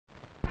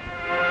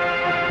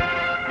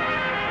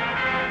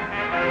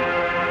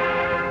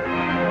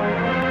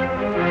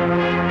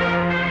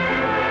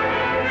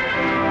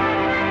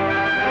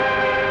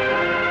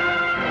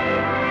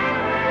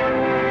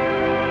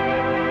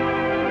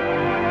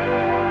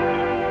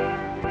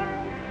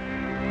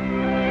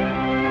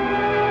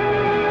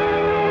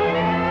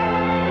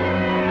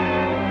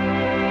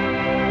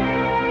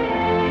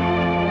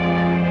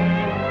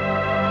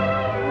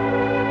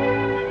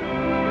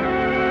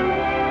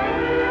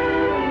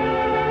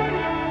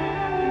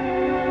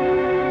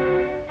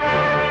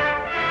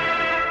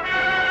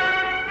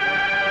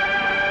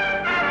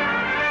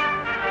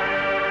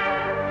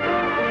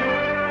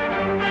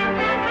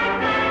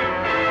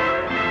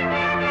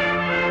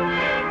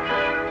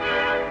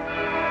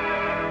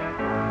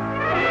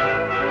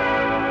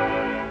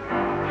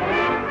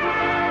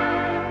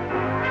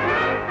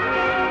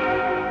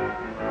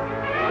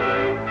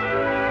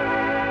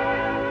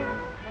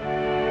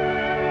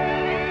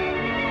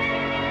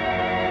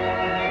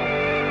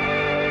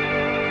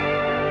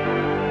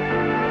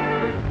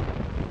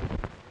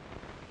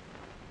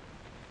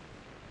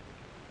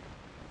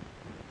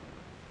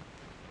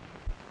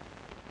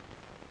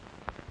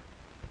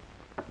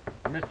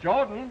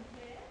Jordan?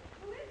 Yes?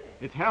 Who is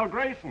it? It's Hal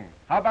Grayson.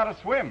 How about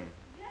a swim?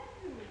 Yes,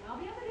 I'll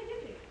be up in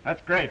a jiffy.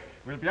 That's great.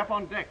 We'll be up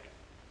on deck.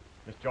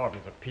 Miss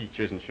Jordan's a peach,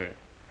 isn't she?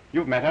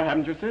 You've met her,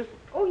 haven't you, sis?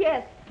 Oh,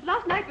 yes.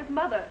 Last night with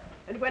Mother.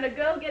 And when a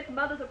girl gets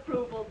Mother's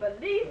approval,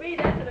 believe me,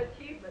 that's an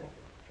achievement.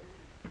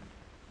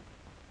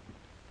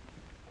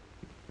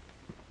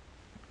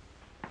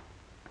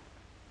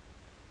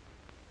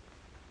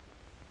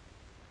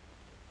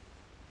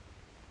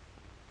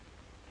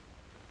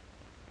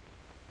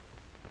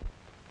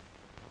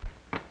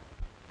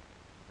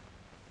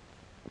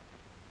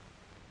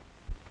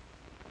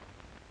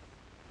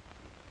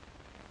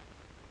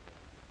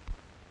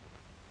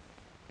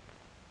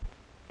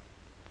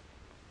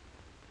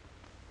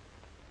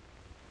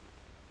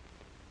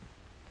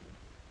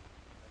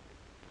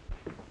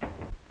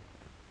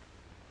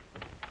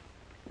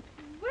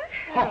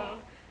 Well,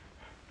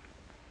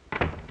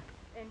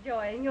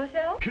 enjoying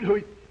yourself? You know,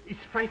 it's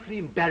frightfully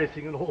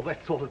embarrassing and all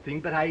that sort of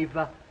thing, but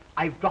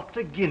I've dropped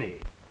a guinea.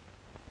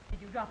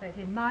 Did you drop it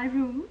in my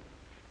room?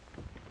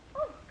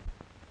 Oh.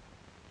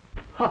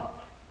 Huh.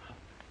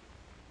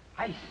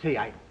 I say,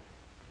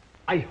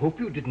 I hope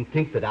you didn't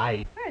think that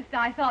I... First,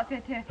 I thought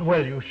that,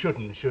 Well, you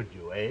shouldn't, should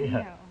you, eh?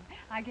 No,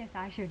 I guess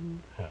I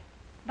shouldn't.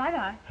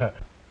 Bye-bye.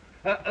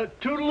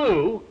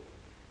 Toodaloo.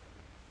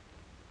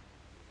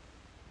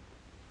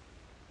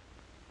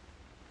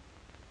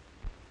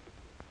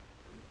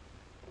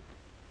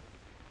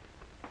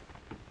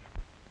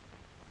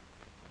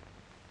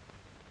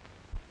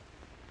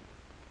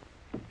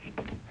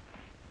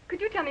 Could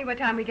you tell me what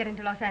time we get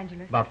into Los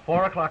Angeles? About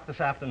 4 o'clock this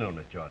afternoon,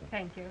 Miss Jordan.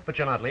 Thank you. But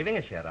you're not leaving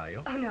us yet, are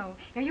you? Oh, no.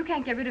 No, you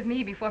can't get rid of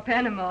me before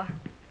Panama.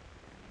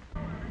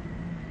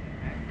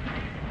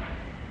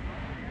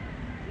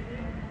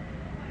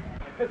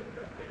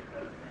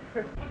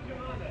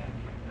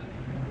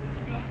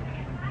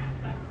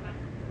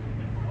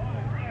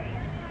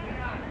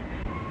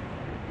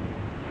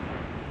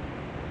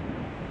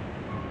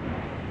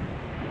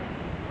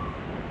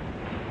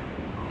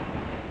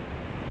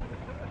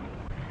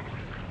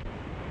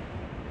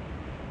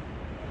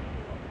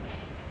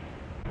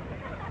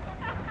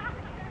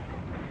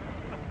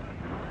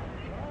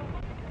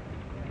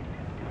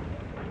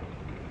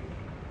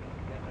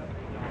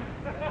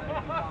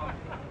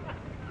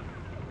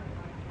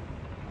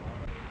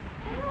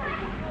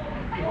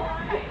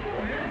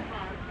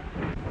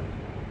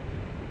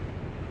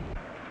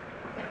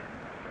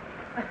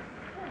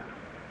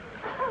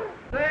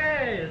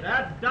 Say,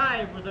 that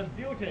dive was a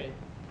beauty.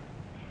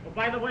 Oh,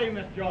 by the way,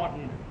 Miss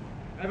Jordan,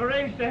 I've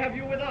arranged to have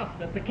you with us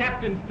at the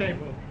captain's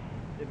table.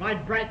 It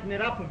might brighten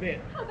it up a bit.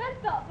 Oh,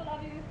 that's thoughtful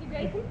of you, Mr.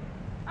 Grayson.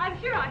 I'm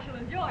sure I shall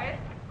enjoy it.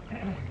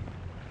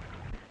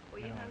 Were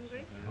you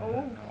hungry?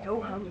 Oh,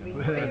 so hungry.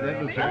 Well,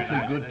 that was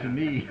actually good to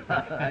me.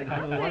 I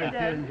don't know what it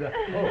is.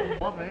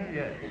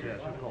 Yes,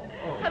 of course.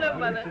 Oh, Hello,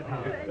 Mother.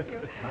 Thank you.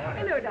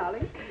 Hello,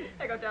 darling.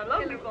 I got down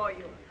lovely for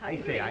you.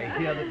 I say, I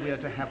hear that we are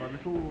to have a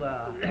little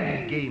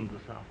game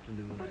this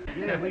afternoon.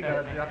 Yeah, we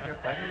got to be up here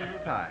quite a little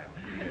time.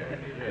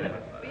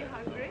 Were you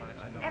hungry?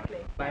 Aptly.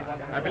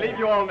 I believe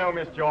you all know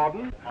Miss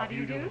Jordan. How do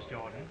you do? Miss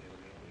Jordan?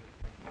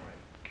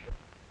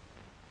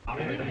 Oh,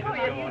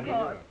 yes, of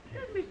course.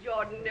 Does Miss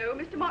Jordan know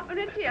Mr.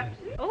 Montmorency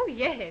Upson? Oh,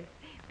 yes.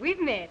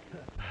 We've met.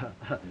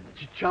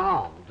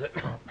 Charmed.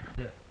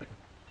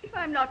 If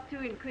I'm not too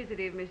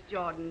inquisitive, Miss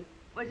Jordan,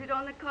 was it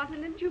on the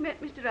continent you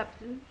met Mr.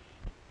 Upson?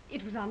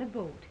 It was on a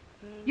boat.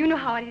 You know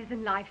how it is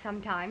in life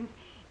sometimes.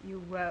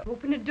 You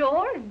open a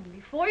door, and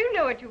before you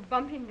know it, you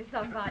bump into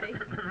somebody.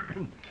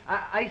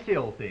 I say,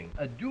 old thing,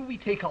 do we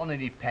take on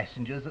any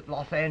passengers at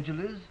Los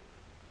Angeles?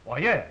 Why,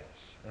 yes.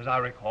 As I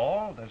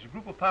recall, there's a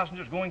group of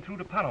passengers going through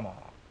to Panama.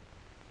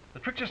 The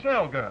Trixie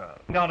Snell girl,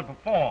 down to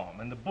perform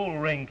in the Bull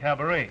Ring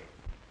Cabaret.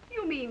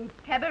 You mean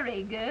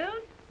cabaret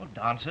girls? Well,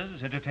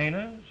 dancers,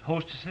 entertainers,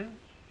 hostesses.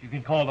 You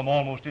can call them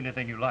almost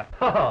anything you like.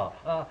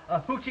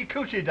 Hoochie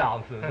coochie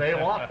dancers, eh,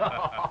 what?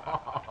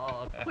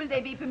 Will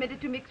they be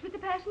permitted to mix with the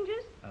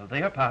passengers?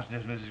 They are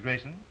passengers, Mrs.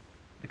 Grayson.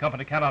 The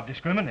company cannot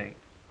discriminate.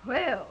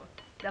 Well,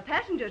 the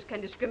passengers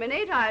can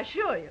discriminate, I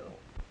assure you.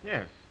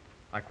 Yes,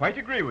 I quite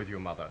agree with you,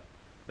 Mother.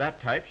 That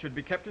type should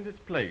be kept in its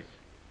place.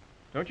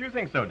 Don't you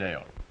think so,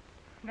 Dale?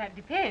 That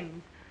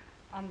depends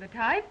on the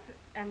type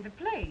and the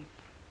place.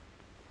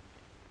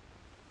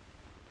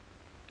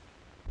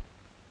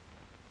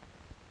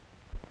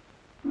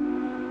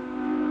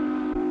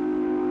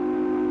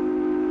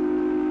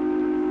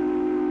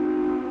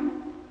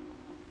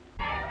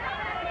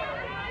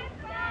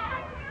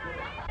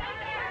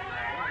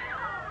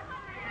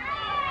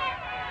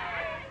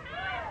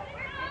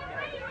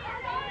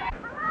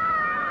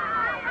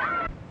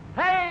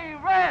 Hey,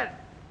 Red!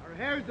 Her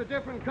hair's a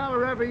different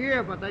color every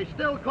year, but they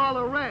still call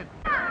her Red.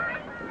 Ham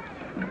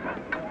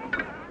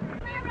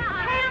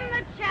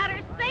the chatter,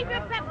 save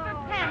your pep for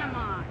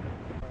Panama.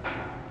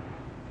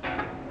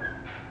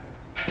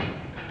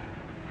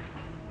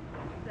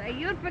 Say,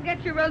 you'd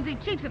forget your rosy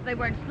cheeks if they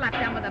weren't slapped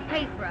down with a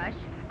paintbrush.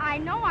 I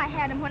know I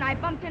had him when I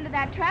bumped into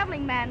that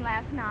traveling man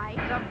last night.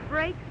 The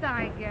breaks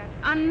I get.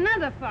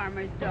 Another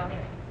farmer's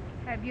daughter.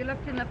 Have you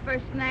looked in the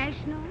First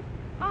National?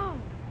 Oh,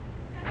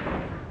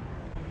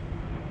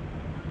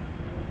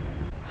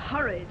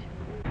 horrid.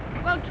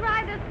 Well,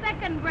 try the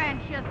second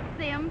branch, you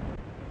simp.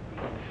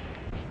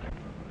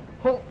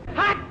 Oh,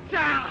 hot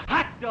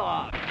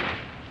dog!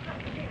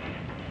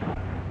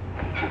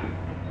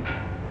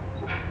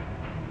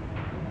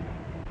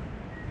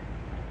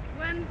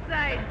 One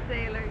side,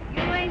 sailor.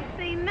 You ain't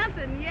seen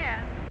nothing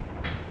yet.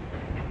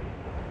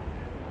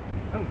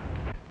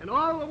 And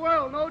all the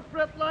world no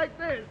trip like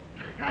this.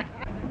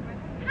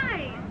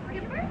 Hi,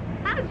 Skipper.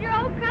 How's your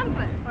old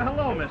compass? Well,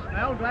 hello, Miss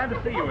Snell. Glad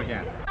to see you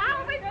again.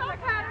 Oh, we so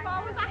proud of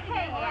always a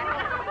hey,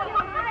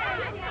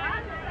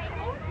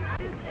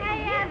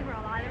 Hey,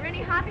 Admiral, are there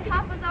any hot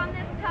toppers on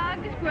this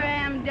tug?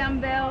 Scram,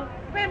 dumbbell.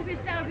 Cramp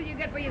yourself till you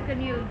get where you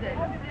can use it.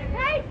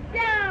 Right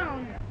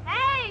down!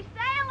 Hey,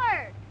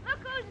 sailor! Look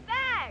who's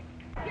back!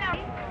 Yeah.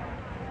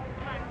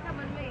 Come on, come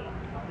with me.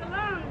 So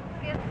long,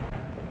 Skip.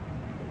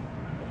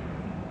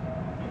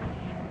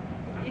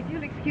 If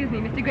you'll excuse me,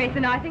 Mr.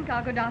 Grayson, I think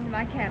I'll go down to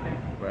my cabin.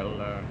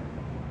 Well,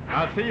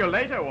 I'll see you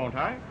later, won't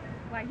I?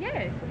 Why,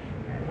 yes.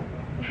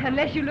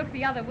 Unless you look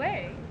the other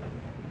way.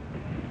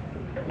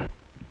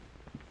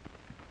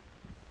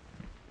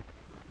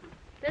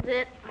 That's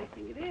it. I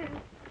think it is.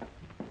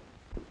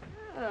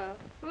 Oh,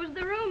 who's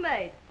the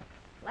roommate?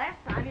 Last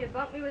time you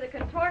bunked me with a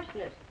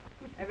contortionist.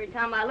 Every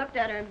time I looked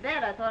at her in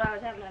bed, I thought I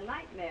was having a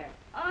nightmare.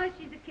 Oh,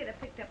 she's a kid I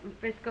picked up in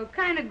Frisco.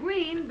 Kind of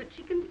green, but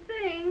she can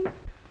sing.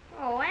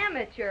 Oh,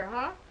 amateur,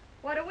 huh?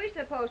 What are we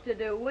supposed to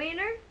do,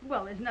 wiener?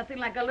 Well, there's nothing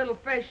like a little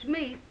fresh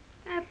meat.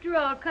 After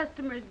all,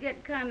 customers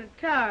get kind of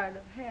tired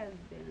of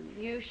has-been.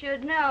 You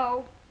should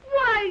know.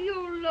 Why,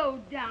 you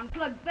low-down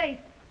plug face.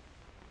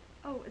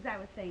 Oh, as I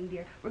was saying,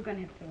 dear, we're going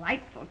to have a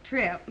delightful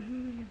trip.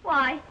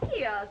 Why,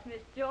 here's Miss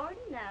Jordan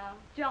now.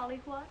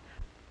 Jolly what?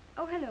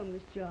 Oh, hello,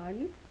 Miss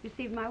Jordan.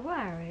 Received my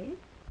wire, eh?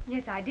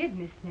 Yes, I did,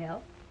 Miss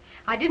Snell.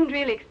 I didn't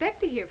really expect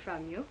to hear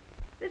from you.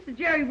 This is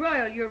Jerry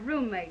Royal, your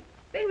roommate.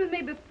 Been with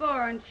me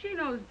before, and she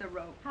knows the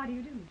ropes. How do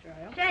you do, Miss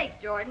Royal? Shake,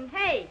 Jordan.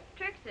 Hey,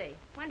 Trixie,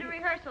 when do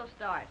rehearsal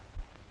start?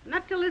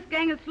 Not till this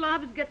gang of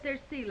slobs get their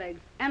sea legs.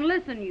 And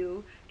listen,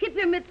 you, keep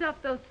your mitts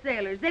off those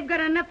sailors. They've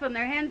got enough on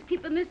their hands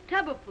keeping this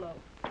tub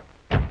afloat.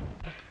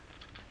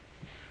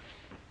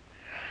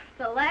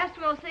 The last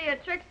we'll see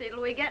of Trixie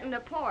till we get into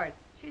port.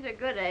 She's a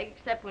good egg,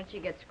 except when she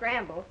gets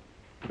scrambled.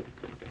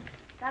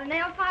 Got a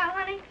nail file,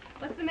 honey?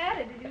 What's the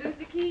matter? Did you lose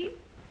the key?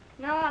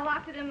 No, I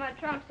locked it in my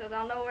trunk so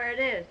they'll know where it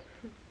is.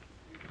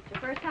 It's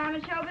your first time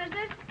in show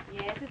business?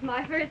 Yes, it's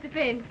my first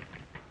offense.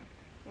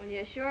 Well,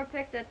 you sure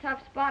picked a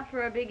tough spot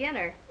for a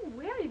beginner.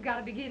 Well, you've got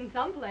to begin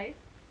someplace.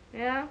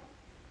 Yeah?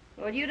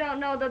 Well, you don't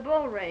know the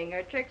bull ring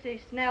or Trixie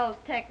Snell's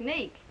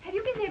technique. Have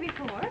you been there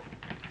before?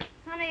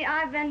 Honey,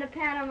 I've been to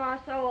Panama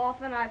so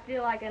often I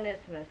feel like an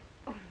isthmus.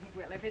 Oh,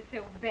 well, if it's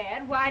so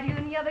bad, why do you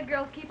and the other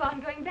girls keep on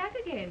going back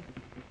again?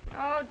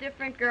 Oh,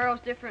 different girls,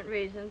 different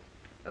reasons.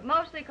 But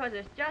mostly 'cause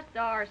it's just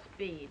our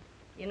speed.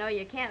 You know,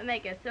 you can't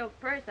make a silk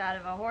purse out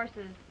of a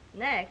horse's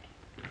neck.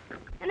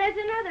 And there's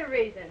another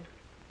reason.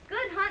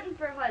 Good hunting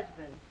for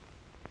husbands.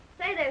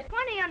 Say, there's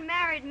 20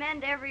 unmarried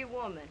men to every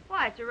woman.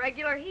 Why, it's a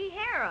regular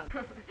he-harem.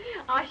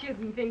 I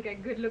shouldn't think a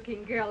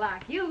good-looking girl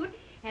like you'd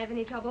have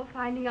any trouble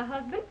finding a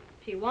husband.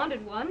 She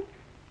wanted one.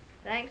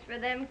 Thanks for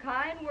them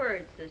kind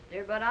words,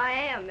 sister, but I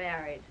am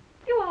married.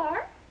 You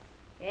are?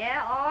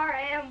 Yeah, are,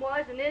 am,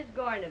 was, and is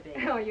going to be.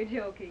 Oh, you're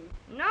joking.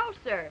 No,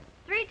 sir.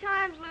 3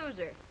 times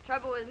loser.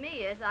 Trouble with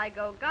me is I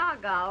go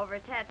gaga over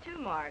tattoo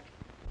marks.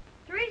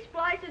 3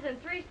 splices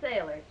and 3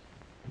 sailors.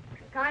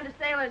 The kind of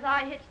sailors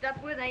I hitched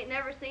up with ain't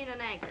never seen an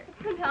anchor.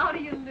 And how do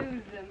you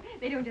lose them?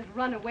 They don't just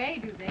run away,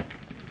 do they?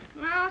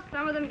 Well,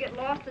 some of them get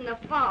lost in the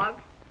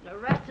fog. The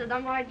rest of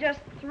them I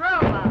just throw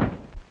out.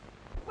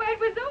 Well, it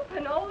was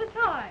open all the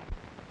time.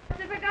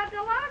 I forgot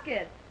to lock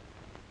it.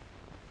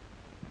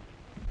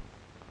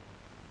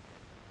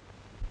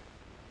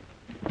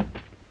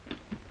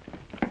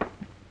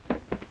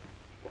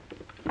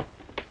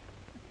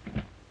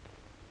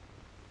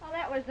 Oh,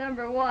 that was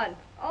number 1.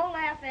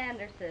 Olaf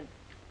Anderson.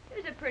 He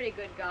was a pretty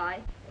good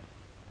guy.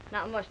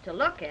 Not much to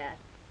look at,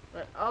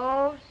 but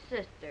oh,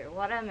 sister,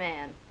 what a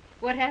man.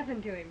 What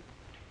happened to him?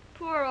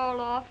 Poor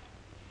Olaf.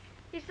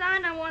 He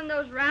signed on one of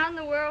those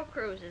round-the-world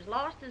cruises,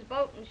 lost his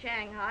boat in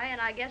Shanghai,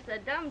 and I guess the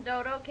dumb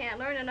dodo can't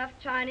learn enough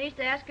Chinese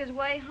to ask his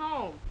way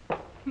home.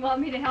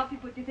 Want me to help you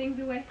put your things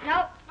away?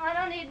 Nope, I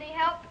don't need any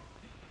help.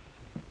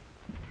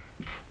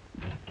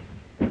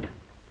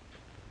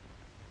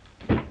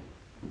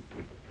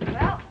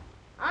 Well,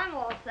 I'm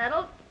all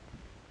settled.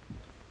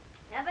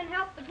 Heaven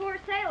help the poor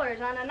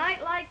sailors on a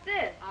night like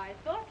this. I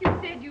thought you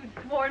said you'd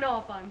sworn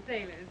off on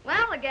sailors.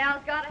 Well, the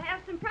gal's got to have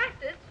some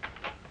practice.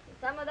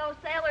 Some of those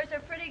sailors are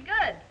pretty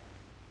good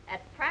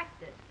at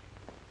practice.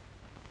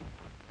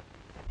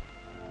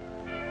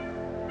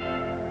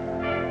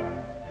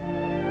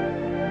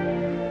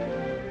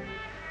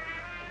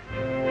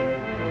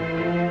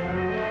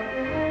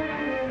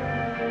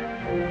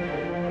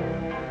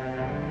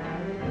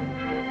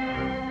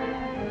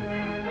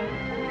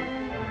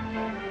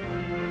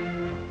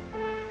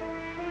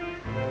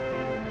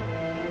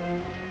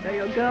 So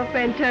your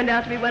girlfriend turned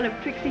out to be one of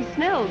Trixie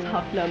Snell's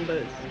hot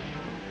numbers.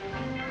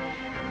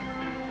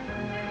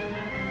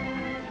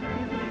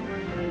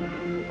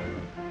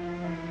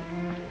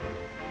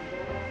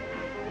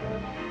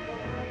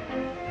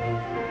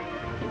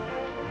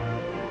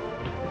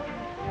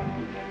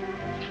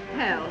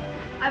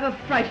 I've a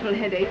frightful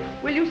headache.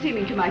 Will you see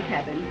me to my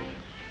cabin?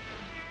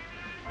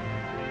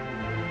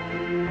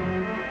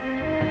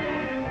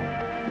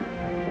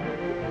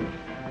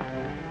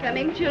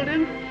 Coming,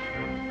 children.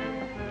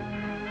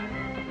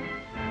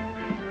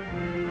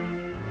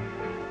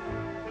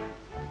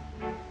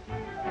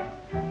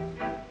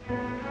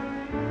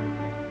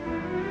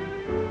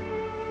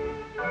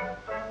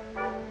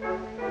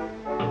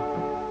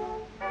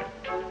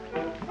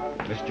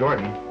 Miss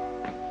Jordan,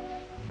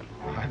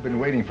 I've been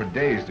waiting for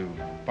days to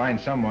find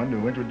someone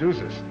to introduce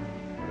us.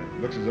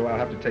 It looks as though I'll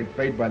have to take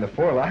fate by the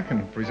forelock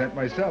and present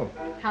myself.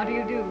 How do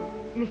you do,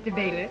 Mr.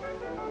 Bailiff?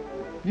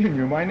 You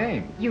knew my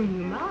name. You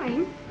knew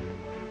mine.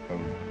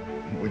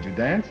 Would you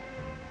dance?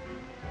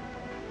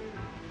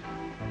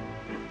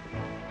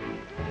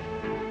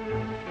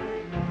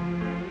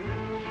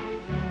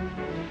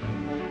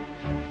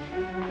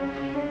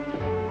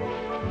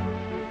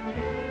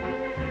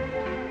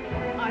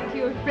 Aren't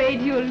you afraid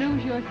you'll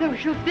lose your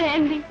social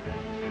standing?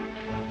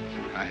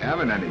 I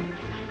haven't any.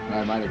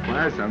 I might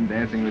acquire some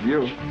dancing with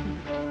you.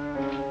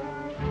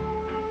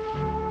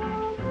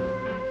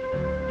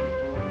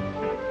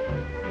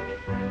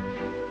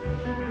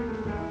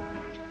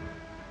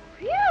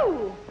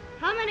 Phew!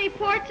 How many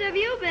ports have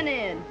you been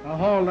in? A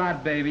whole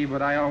lot, baby,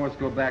 but I always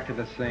go back to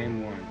the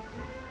same one.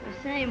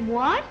 The same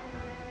what?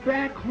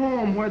 Back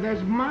home where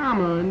there's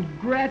Mama and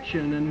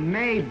Gretchen and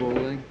Mabel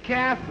and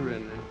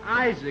Catherine and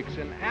Isaacs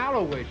and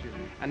Aloysius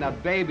and a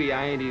baby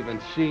I ain't even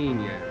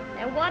seen yet.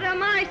 And what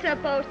am I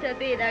supposed to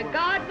be, the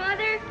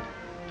godmother?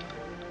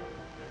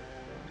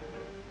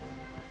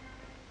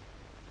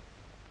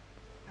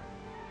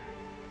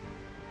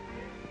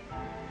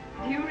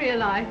 Do you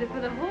realize that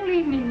for the whole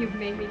evening you've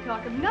made me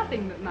talk of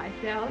nothing but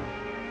myself?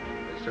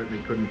 I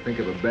certainly couldn't think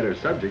of a better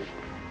subject.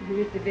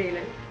 Mr.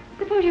 Bailiff,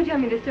 suppose you tell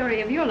me the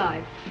story of your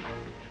life.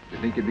 You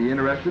think you'd be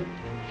interested?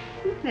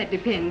 That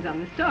depends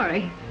on the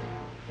story.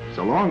 It's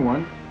a long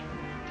one.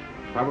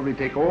 Probably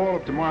take all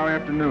of tomorrow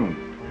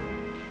afternoon.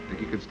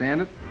 Think you could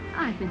stand it?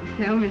 I think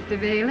so, Mr.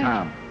 Bailiff.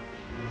 Tom.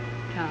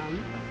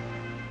 Tom.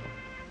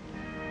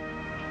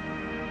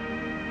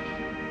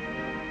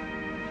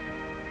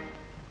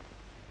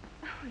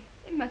 Oh,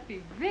 it must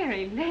be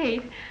very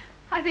late.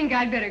 I think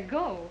I'd better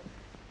go.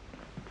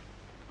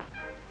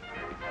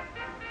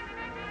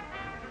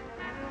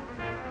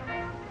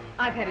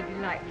 I've had a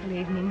delightful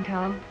evening,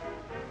 Tom.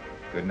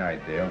 Good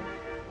night, Dale.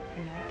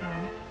 Good night,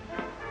 Tom.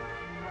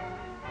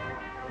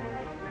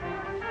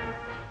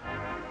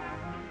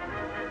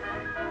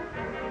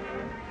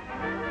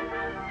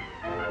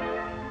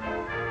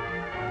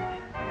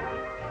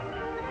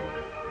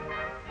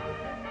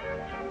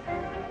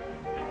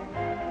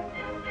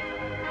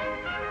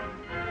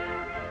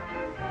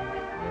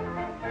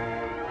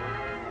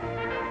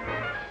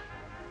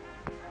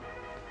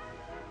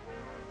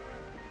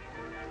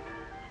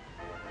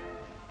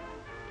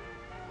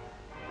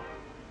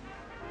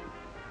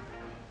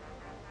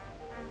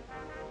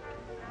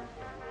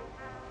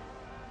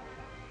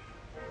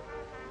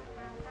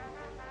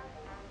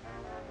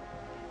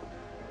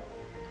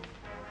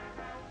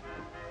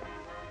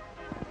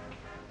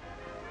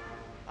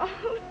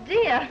 Oh,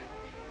 dear.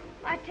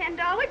 My $10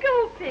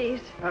 gold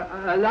piece.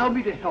 Allow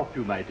me to help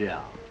you, my dear.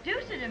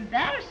 Deuced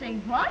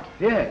embarrassing, what?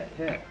 Here,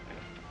 here.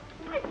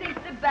 I think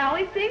the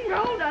bally thing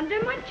rolled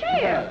under my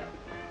chair.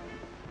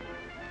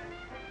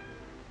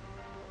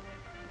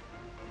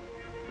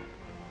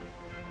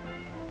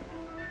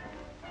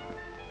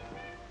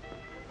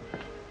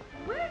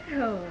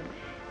 Well,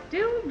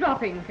 still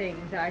dropping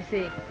things, I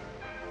see.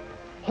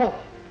 Oh.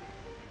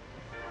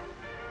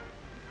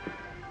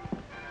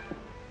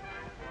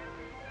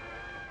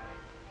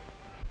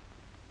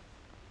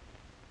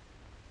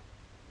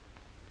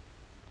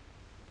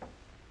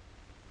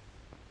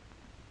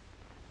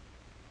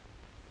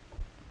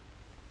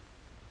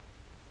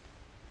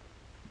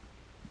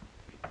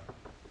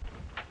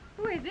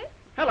 Who is it?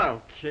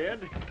 Hello,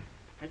 kid.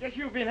 I guess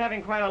you've been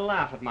having quite a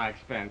laugh at my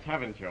expense,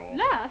 haven't you?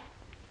 Laugh?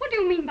 What do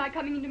you mean by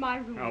coming into my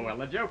room? Oh, well,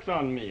 the joke's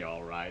on me,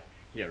 all right.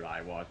 Here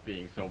I was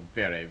being so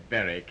very,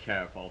 very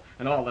careful,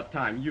 and all the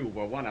time you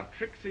were one of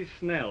Trixie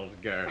Snell's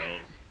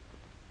girls.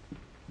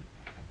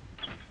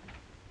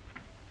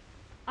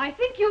 I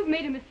think you've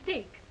made a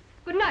mistake.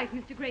 Good night,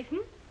 Mr.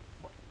 Grayson.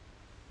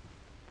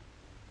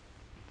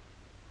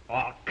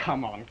 Oh,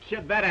 come on,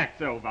 kid, that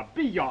act's over.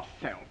 Be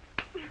yourself.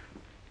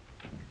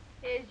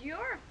 Is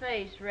your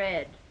face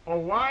red?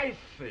 Oh, I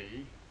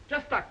see.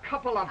 Just a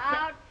couple of...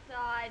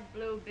 Outside,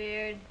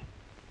 Bluebeard.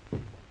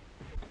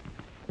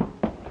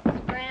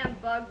 Scram,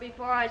 bug,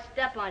 before I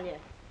step on you.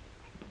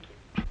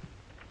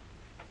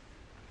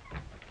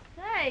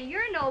 Say,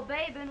 you're no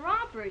babe in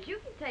rompers. You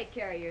can take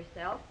care of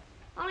yourself.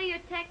 Only your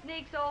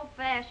technique's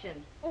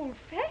old-fashioned.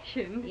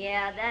 Old-fashioned?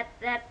 Yeah,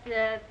 that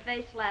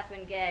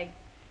face-slapping gag.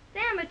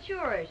 It's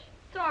amateurish.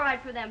 It's all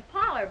right for them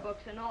parlor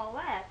books and all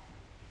that.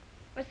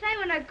 But say,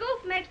 when a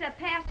goof makes a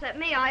pass at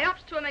me, I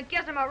ups to him and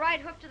gives him a right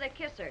hook to the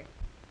kisser.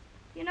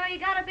 You know, you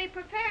gotta be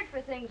prepared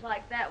for things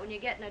like that when you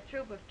get in a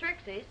troop of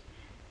Trixies.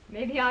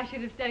 Maybe I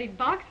should have studied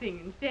boxing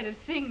instead of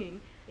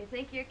singing. You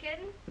think you're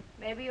kidding?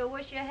 Maybe you'll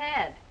wish you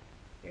had.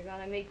 You're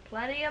gonna meet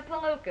plenty of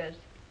palookas.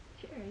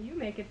 Jerry, you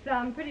make it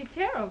sound pretty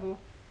terrible.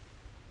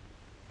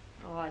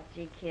 Oh,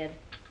 gee, kid.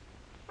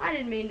 I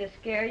didn't mean to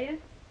scare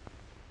you.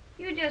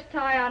 You just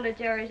tie onto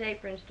Jerry's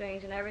apron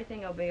strings and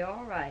everything will be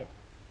all right.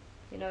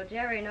 You know,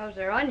 Jerry knows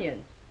they're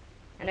onions.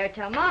 And they're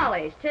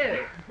tamales,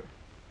 too.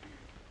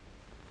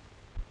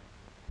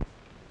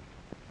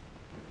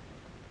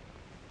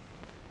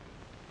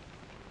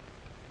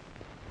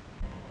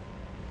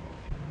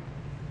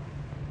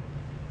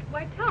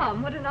 Why,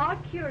 Tom, what an odd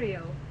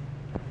curio.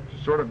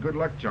 Sort of good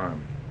luck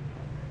charm.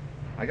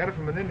 I got it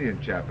from an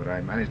Indian chap that I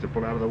managed to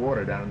pull out of the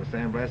water down in the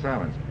Sandblast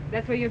Islands.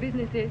 That's where your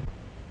business is?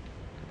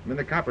 I'm in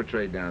the copper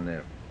trade down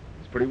there.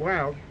 It's pretty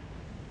wild.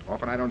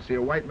 Often I don't see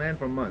a white man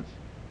for months.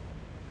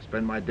 I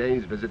spend my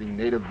days visiting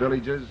native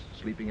villages,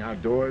 sleeping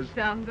outdoors.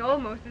 Sounds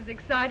almost as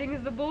exciting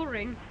as the bull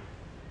ring.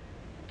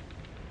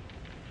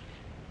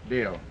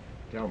 Dale,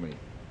 tell me,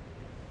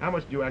 how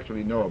much do you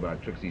actually know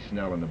about Trixie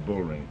Snell and the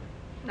bull ring?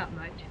 Not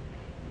much.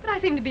 But I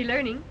seem to be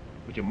learning.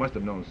 But you must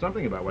have known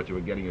something about what you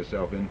were getting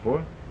yourself in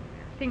for.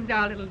 Things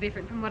are a little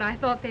different from what I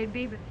thought they'd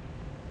be, but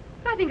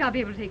I think I'll be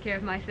able to take care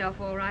of myself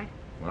all right.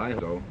 Well, I hope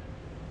so.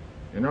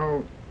 You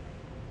know,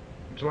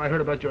 until I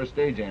heard about your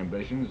stage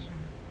ambitions,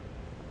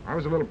 I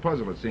was a little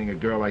puzzled at seeing a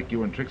girl like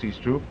you in Trixie's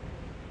troupe.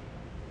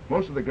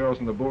 Most of the girls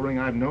in the bull ring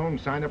I've known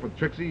signed up with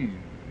Trixie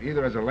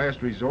either as a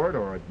last resort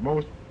or at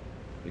most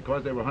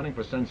because they were hunting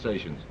for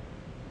sensations.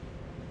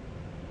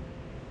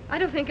 I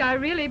don't think I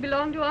really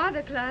belong to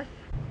either class.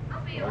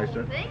 The Why, old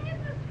sir? thing is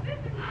a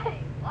spiffing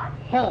thing. What?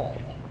 Hall.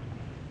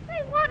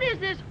 Hey, what is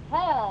this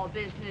hall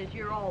business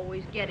you're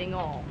always getting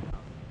off?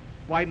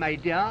 Why, my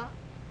dear,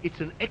 it's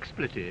an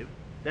expletive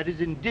that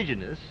is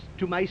indigenous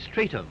to my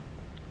stratum.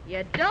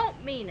 You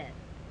don't mean it.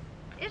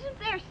 Isn't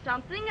there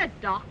something a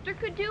doctor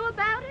could do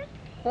about it?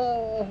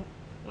 Oh,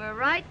 We're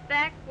right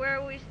back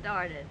where we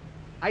started.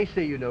 I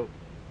say, you know,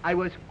 I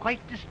was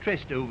quite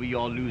distressed over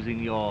your losing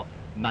your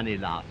money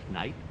last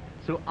night.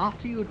 So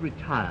after you had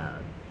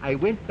retired, I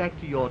went back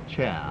to your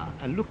chair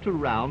and looked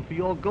around for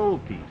your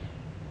gold piece.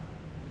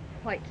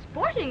 Quite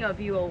sporting of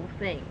you, old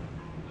thing.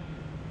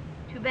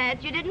 Too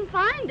bad you didn't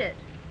find it.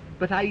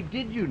 But I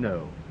did, you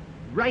know,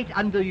 right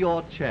under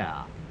your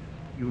chair.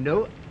 You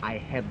know, I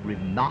have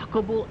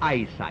remarkable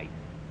eyesight.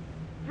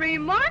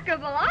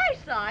 Remarkable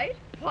eyesight?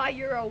 Why,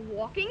 you're a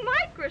walking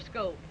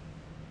microscope.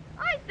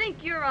 I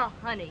think you're a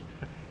honey.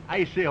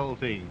 I say, old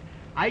thing,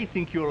 I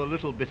think you're a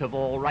little bit of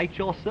all right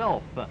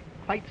yourself.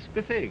 Quite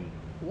spiffing.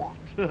 What?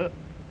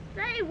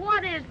 Say,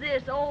 what is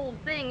this old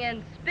thing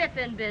and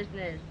spiffing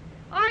business?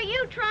 Are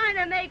you trying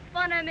to make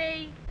fun of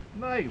me?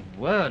 My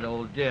word,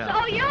 old dear.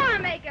 So you're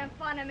making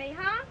fun of me,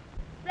 huh?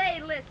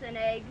 Say, listen,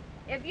 Egg.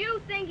 If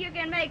you think you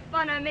can make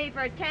fun of me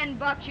for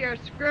 $10, you're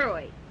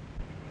screwy.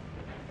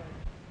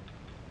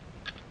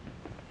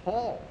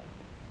 Hall.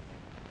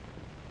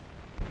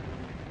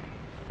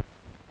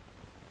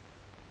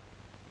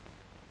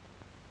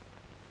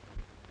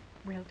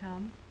 Well,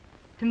 Tom,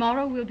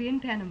 tomorrow we'll be in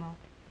Panama.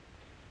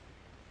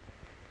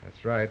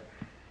 That's right.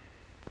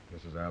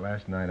 This is our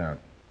last night out.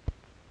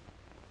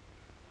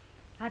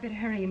 I better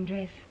hurry and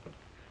dress.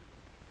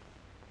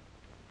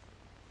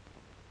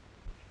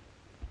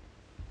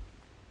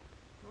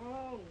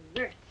 Oh,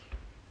 nurse.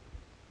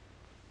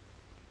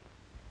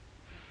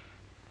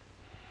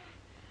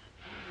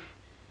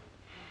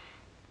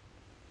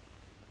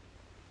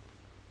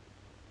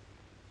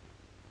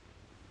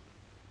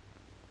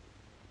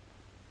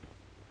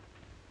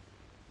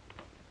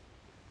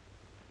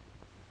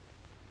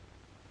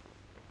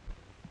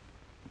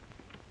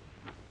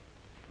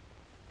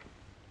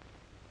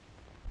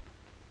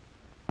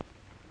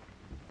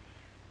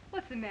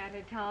 What's the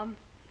matter, Tom?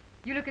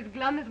 You look as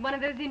glum as one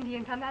of those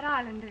Indians on that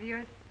island of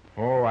yours.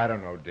 Oh, I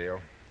don't know,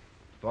 Dale.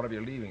 Thought of you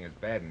leaving is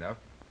bad enough.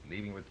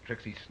 Leaving with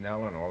Trixie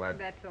Snell and all that.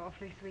 That's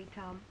awfully sweet,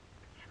 Tom.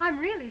 I'm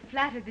really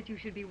flattered that you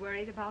should be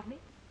worried about me.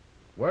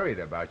 Worried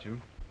about you?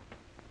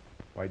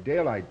 Why,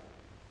 Dale, I...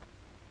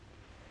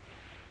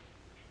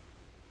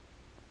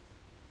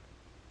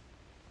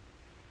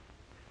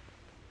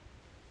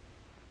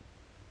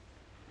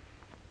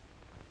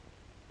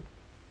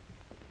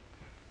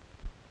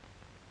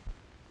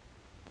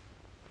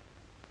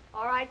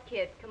 All right,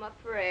 kid, come up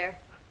for air.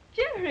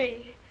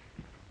 Jerry!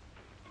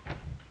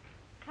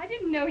 I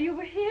didn't know you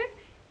were here.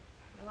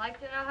 I'd like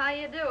to know how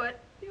you do it.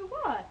 Do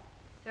what?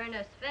 Turn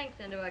a sphinx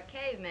into a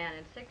caveman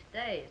in 6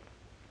 days.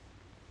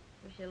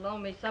 Wish you'd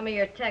loan me some of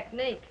your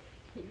technique.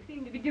 You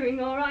seem to be doing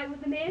all right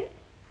with the men.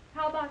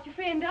 How about your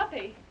friend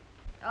Uppy?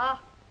 Oh,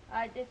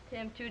 I ditched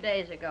him 2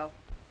 days ago.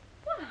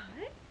 What?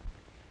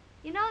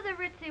 You know the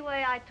ritzy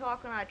way I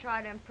talk when I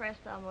try to impress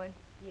someone?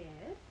 Yes.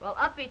 Well,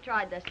 Uppy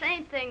tried the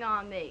same thing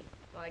on me,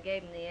 so I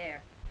gave him the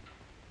air.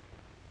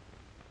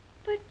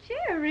 But,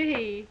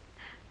 Jerry,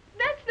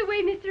 that's the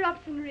way Mr.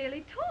 Upson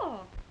really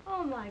talks.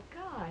 Oh, my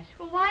gosh.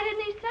 Well, why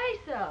didn't he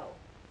say so?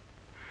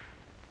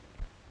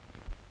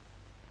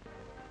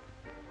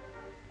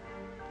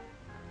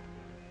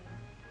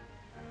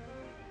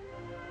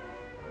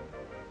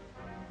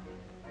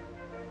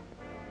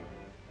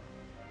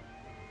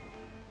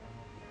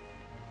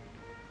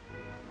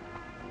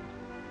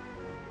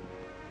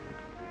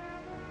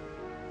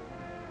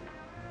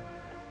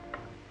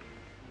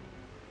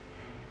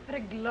 What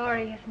a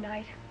glorious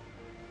night.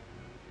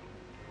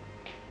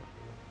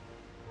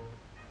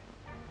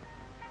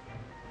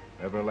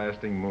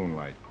 Everlasting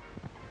moonlight.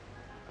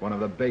 One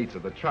of the baits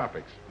of the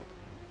tropics.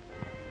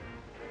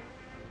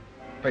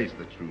 Face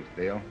the truth,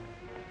 Dale.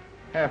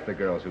 Half the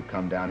girls who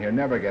come down here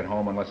never get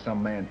home unless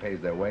some man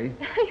pays their way.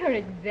 You're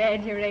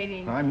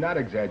exaggerating. I'm not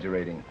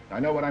exaggerating.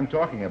 I know what I'm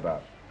talking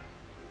about.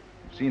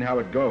 I've seen how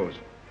it goes.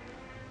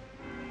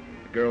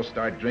 The girls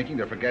start drinking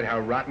to forget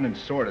how rotten and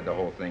sordid the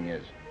whole thing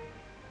is.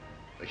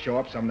 They show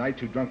up some night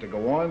too drunk to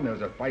go on.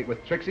 There's a fight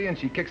with Trixie and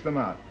she kicks them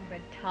out.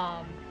 But,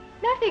 Tom,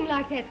 nothing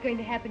like that's going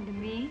to happen to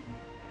me.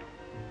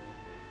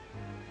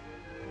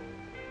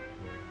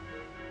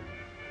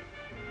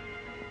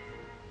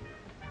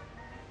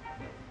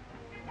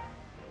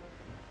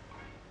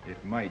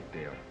 It might,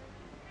 Dale.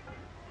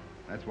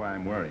 That's why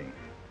I'm worrying.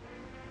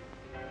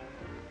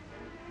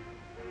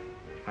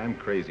 I'm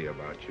crazy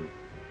about you.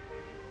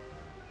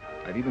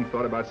 I've even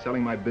thought about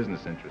selling my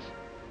business interests.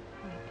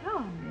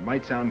 Tom. It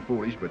might sound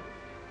foolish, but...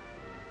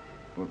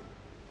 well,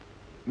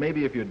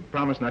 maybe if you'd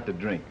promise not to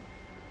drink.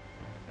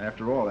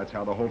 After all, that's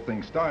how the whole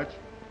thing starts.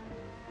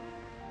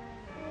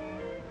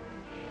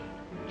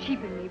 You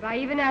cheapen me by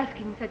even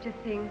asking such a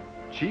thing.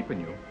 Cheapen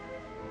you?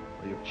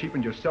 Well, you've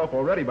cheapened yourself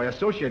already by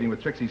associating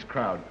with Trixie's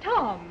crowd.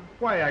 Tom!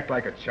 Why act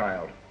like a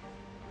child?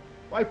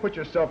 Why put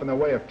yourself in the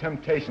way of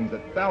temptations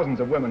that thousands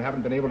of women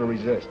haven't been able to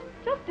resist?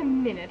 Just a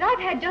minute. I've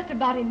had just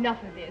about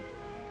enough of this.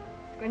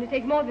 It's going to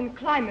take more than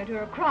climate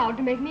or a crowd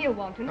to make me a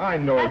wanton. I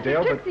know, As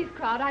Dale, for but... Trixie's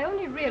crowd, I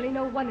only really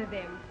know one of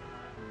them.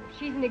 If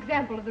she's an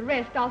example of the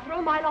rest, I'll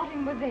throw my lot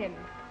in with them.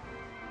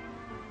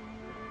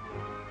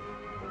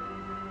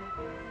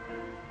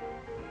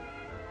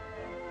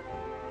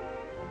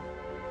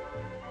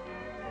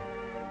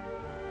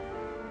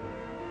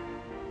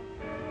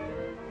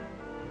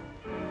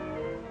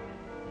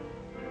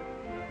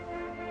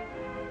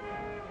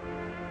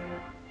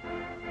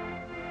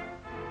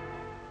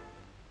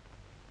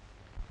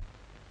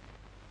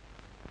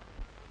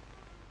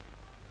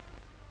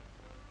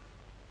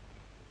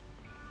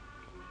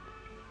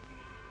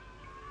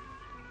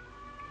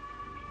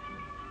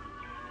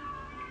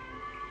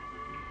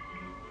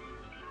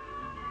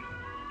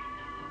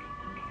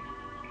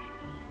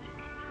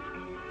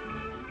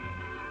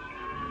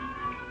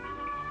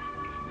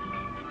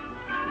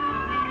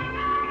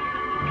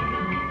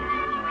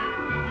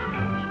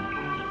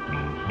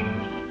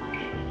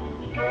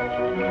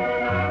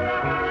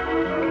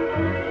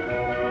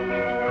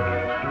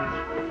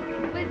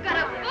 We've got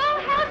a full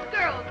house,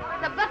 girls.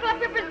 So buckle up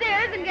your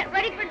brassieres and get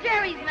ready for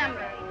Jerry's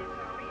number.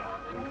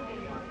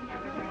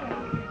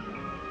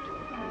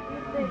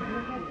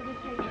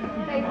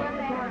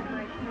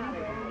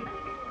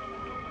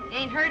 You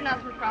ain't heard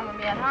nothing from him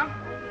yet, huh?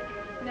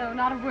 No,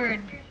 not a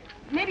word.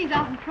 Maybe he's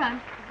out in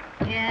front.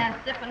 Yeah,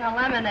 sipping a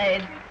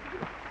lemonade.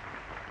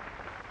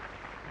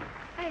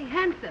 Hey,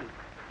 handsome.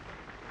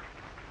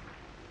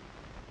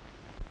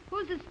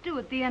 Who's the stew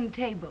at the end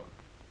table?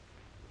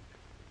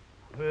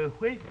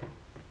 Wait.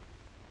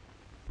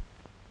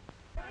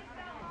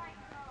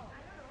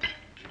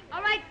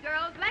 All right,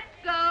 girls, let's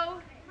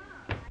go.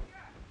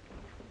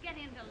 Get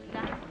into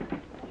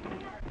line.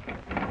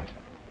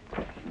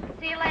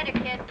 See you later,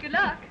 kid. Good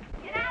luck.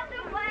 Get out of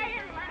the way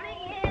and let me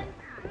in.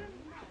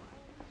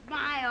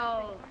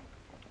 Smile.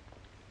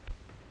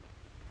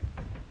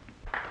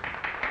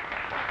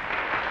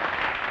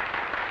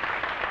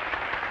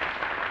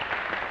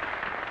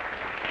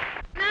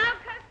 Now,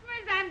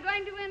 customers, I'm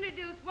going to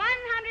introduce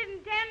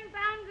 110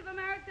 pounds of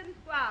American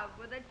squab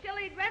with a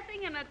chili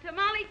dressing and a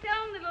tamale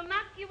tone that'll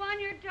knock you on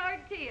your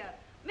tortilla.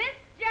 Miss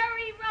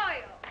Jerry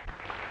Royal.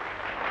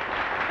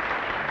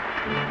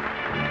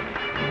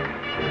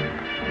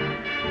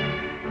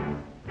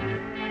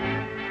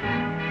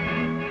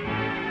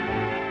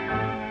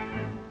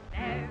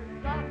 There's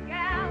a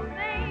gal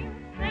named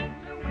St.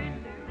 Louis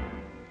Lou,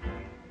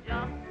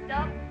 just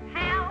a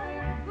pal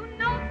who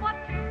knows what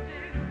to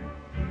do.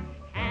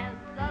 Has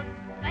a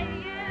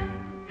saying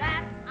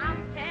that I'm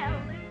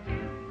telling to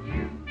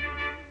you.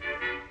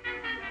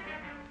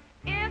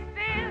 If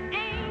it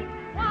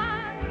ain't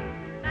one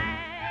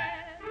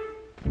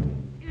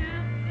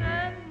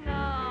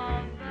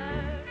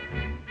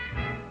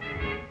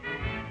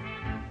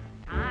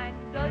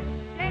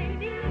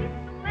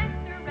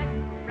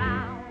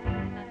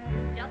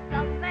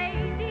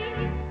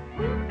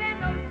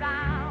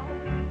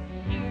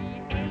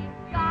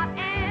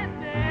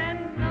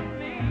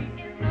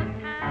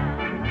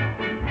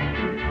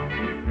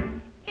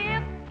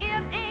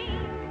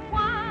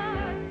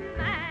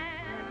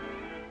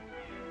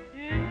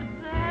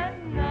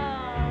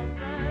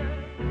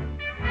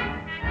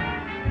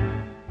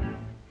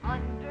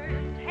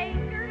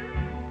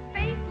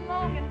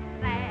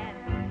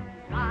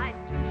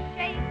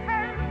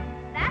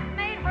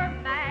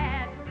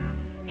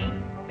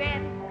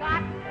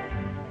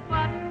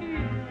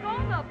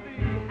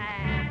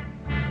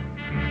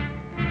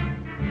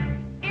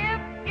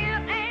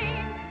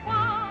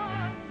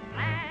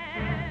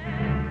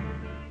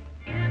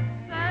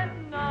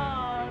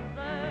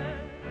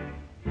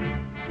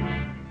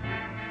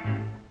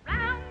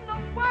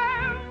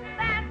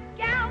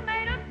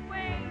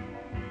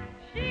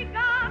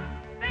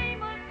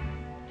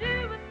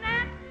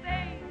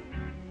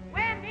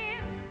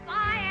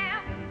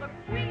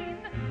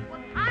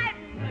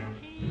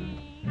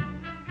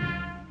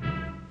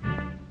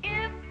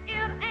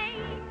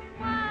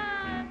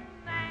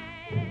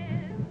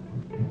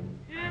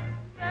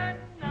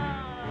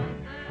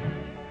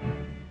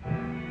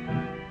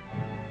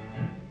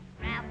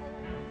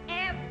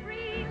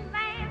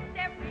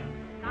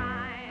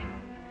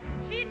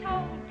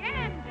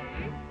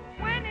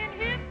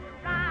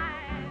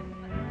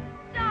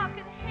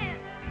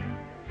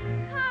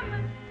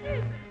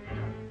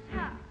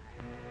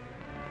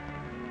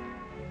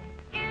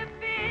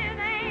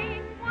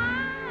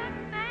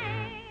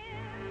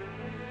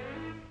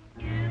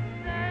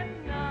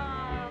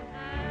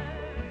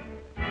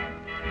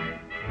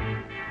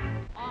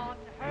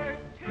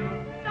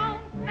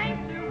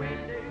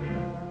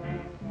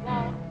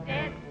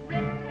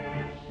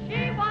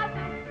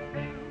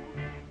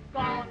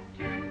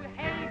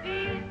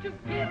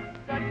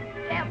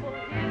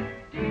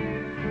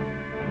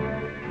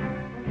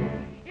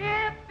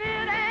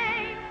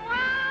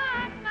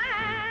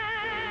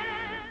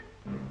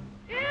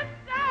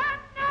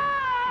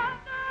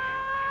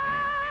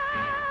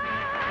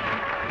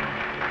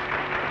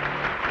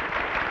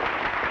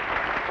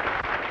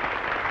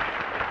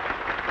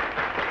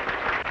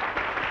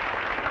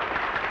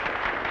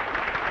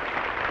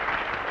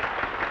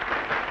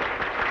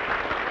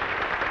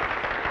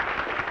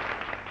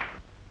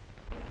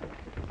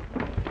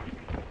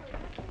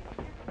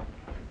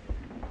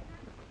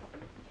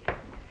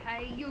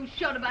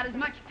showed about as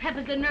much pep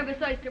as a nervous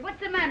oyster.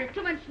 What's the matter?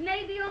 Too much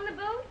Navy on the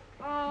boat?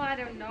 Oh, I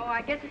don't know.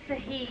 I guess it's the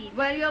heat.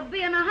 Well, you'll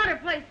be in a hotter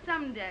place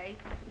someday.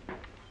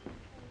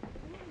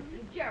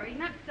 Jerry,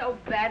 not so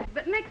bad,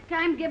 but next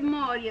time give 'em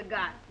all you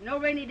got. No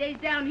rainy days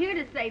down here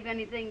to save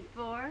anything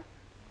for.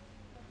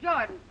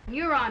 Jordan,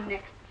 you're on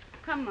next.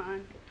 Come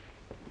on.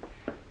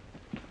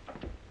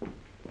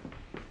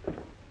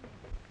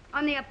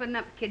 On the up and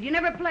up, kid. You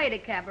never played a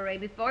cabaret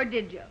before,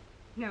 did you?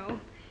 No.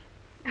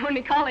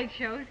 Only college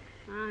shows.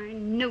 I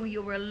knew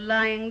you were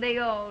lying. They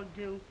all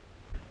do.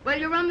 Well,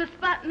 you're on the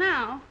spot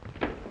now.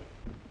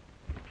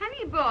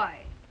 Honey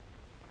boy.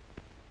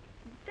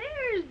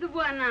 There's the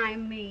one I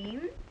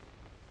mean.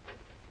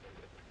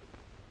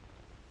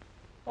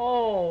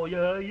 Oh,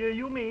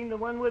 you mean the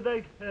one with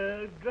the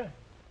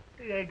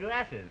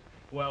glasses?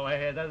 Well,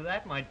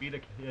 that might be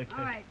the...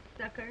 All right,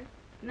 sucker.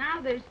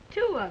 Now there's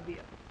two of you.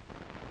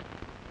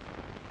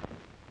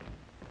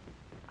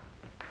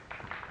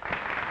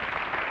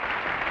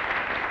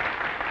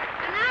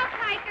 And now,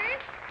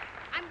 Pikers,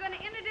 I'm going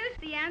to introduce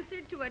the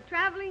answer to a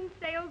traveling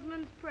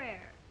salesman's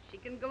prayer. She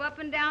can go up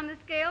and down the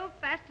scale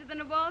faster than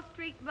a Wall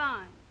Street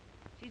bond.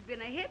 She's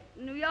been a hit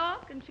in New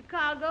York and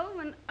Chicago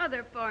and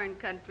other foreign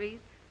countries.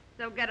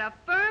 So get a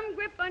firm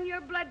grip on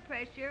your blood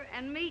pressure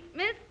and meet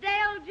Miss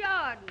Dale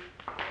Jordan.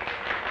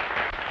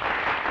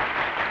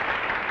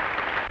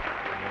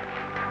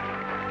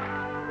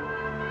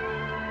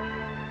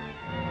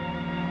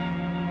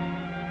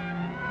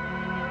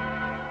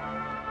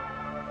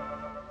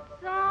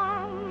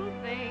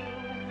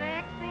 Something's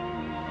vexing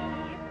me,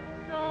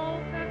 so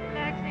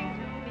perplexing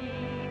to me,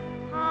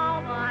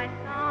 how I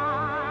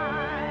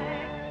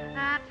sigh.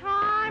 At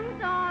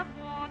times I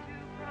want to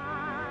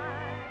cry.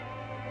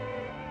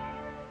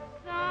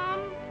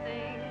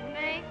 Something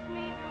makes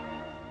me do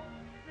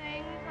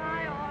things I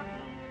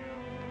oughtn't do.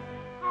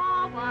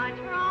 How I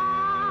try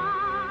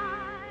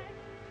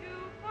to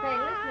Say,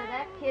 listen to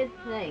that kid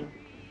sing.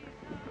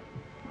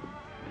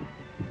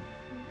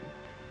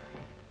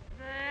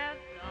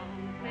 There's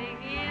something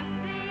in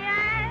the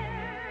air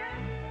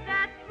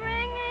that's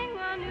bringing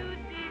a new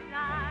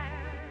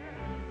desire.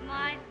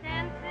 My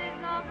senses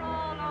are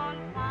all on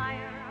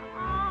fire.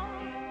 Oh,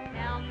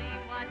 tell me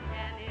what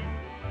can it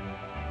be?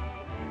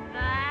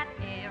 That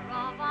air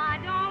of I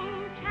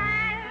don't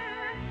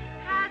care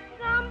has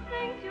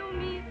something to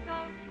me so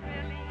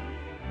thrilling.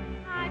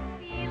 I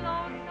feel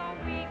oh so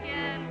weak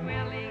and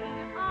willing.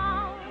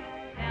 Oh,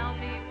 tell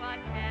me what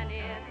can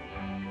it be?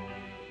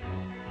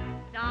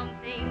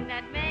 Something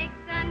that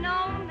makes an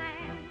old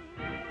man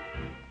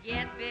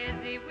get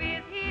busy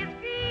with his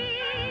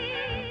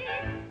feet.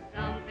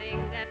 Something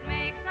that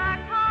makes a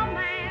calm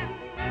man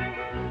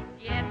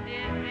get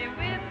busy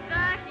with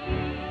the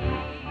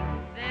heat.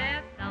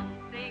 There's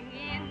something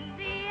in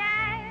the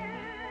air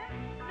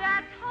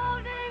that's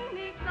holding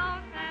me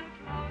close and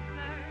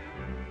closer.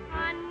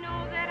 I know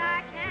that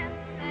I can't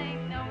say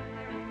no,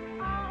 sir.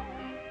 Oh,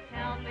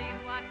 tell me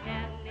what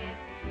can it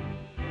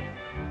be?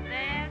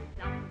 There's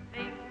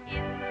something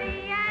in the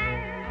air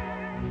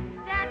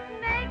that's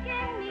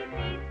making me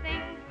see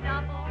things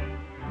double,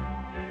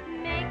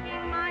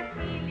 making my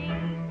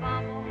feelings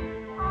bubble.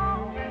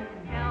 Oh,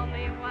 tell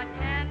me what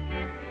can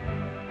it be?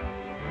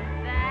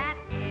 That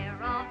air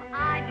of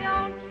I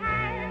don't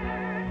care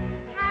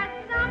has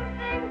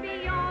something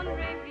beyond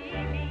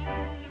revealing.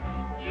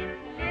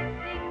 It's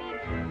lifting me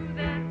to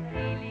the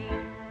ceiling.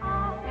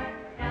 Oh,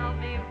 tell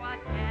me what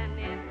can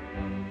it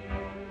be?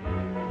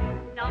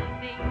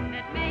 Something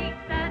that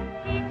makes a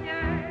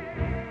teacher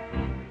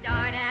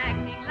start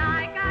acting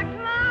like a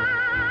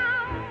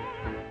clown.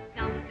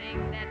 Something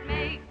that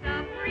makes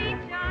a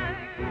preacher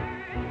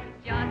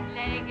just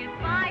lay his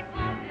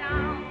Bible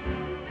down.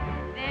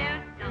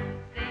 There's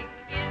something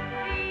in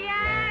the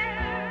air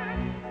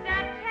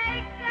that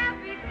takes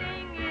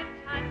everything it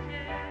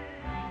touches.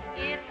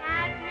 It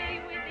has me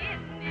within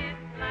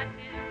its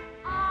clutches.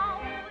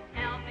 Oh,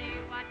 tell me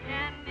what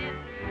can it be?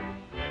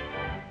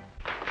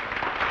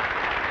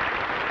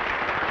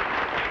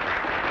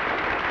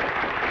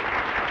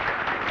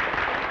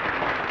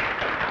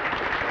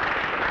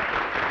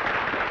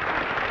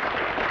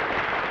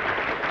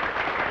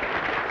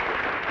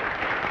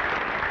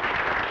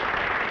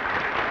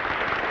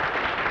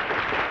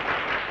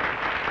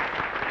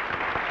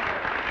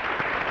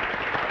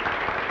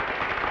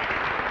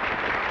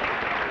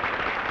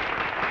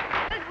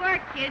 Good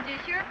work, kids. You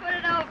sure put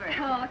it over.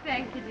 Oh,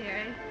 thank you,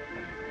 dearie.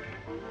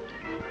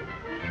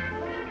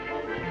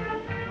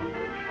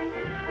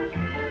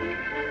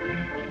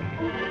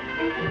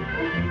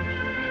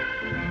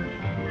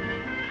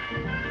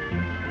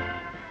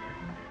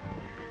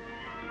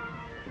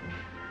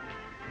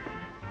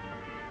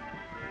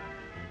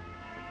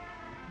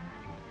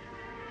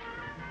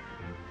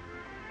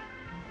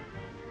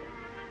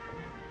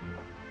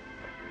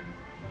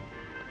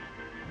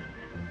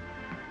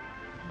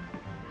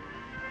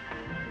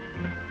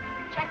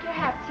 Check your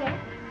hat, sir.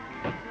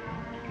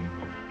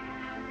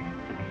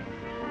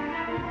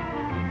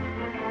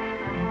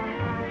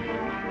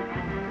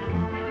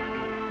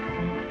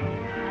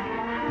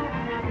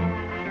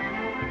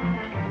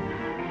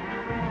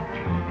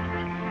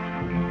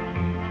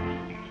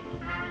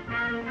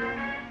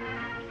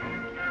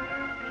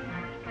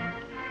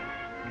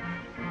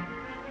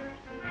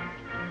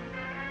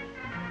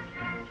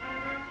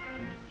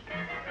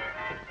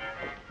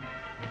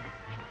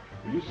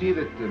 you see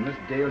that Miss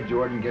Dale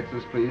Jordan gets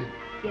this, please?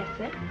 Yes,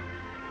 sir.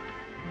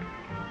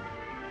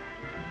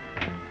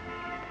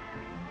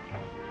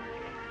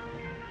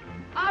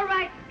 All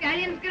right,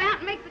 scallions, get out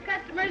and make the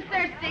customers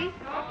thirsty.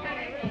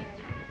 Okay.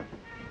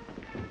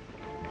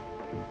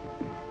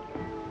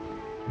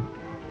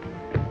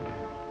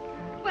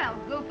 Well,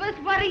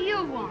 Goofus, what do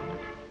you want?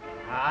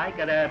 I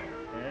got a...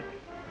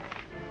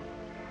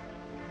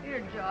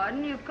 Here,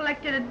 Jordan, you've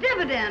collected a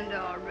dividend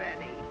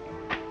already.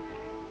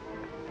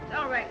 It's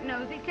all right,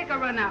 Nosy. Take a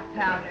run-out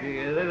powder.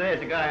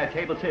 There's a guy at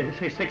table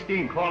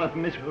 16 calling for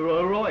Miss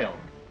Royal.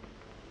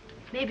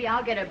 Maybe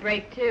I'll get a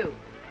break, too.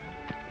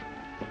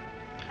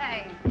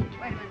 Hey, wait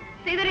a minute.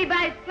 See that he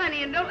buys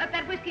plenty, and don't let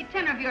that whiskey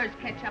tin of yours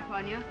catch up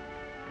on you.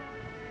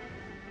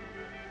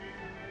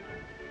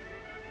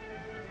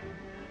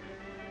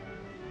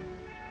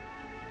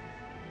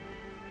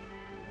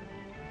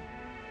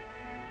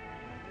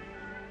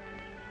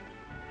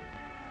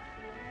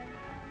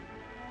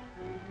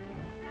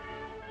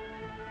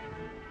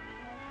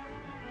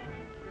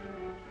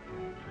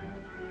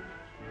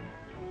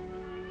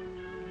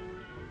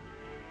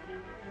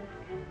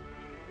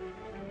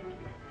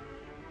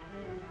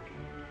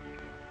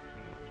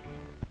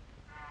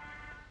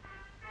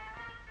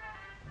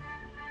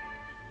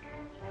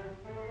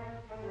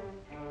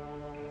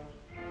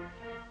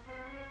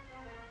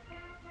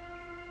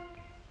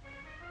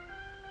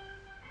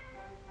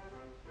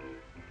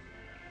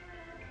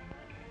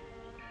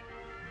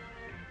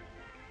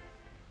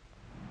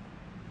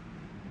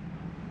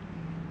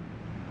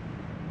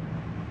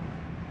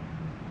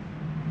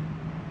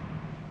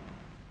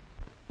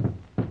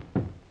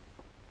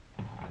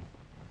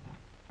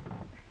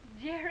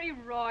 Jerry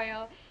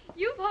Royal,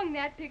 you've hung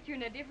that picture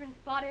in a different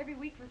spot every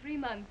week for 3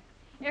 months.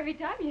 Every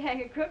time you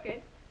hang it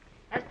crooked.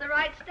 That's the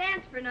right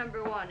stance for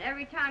number one.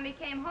 Every time he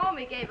came home,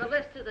 he gave a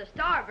list to the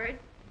starboard.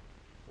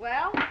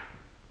 Well,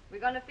 we're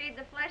going to feed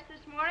the flesh this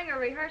morning or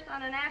rehearse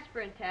on an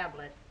aspirin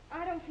tablet?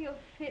 I don't feel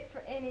fit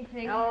for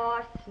anything.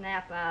 Oh,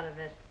 snap out of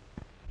it.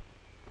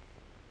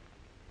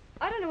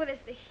 I don't know whether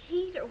it's the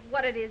heat or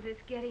what it is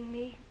that's getting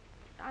me.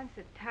 I'm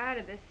so tired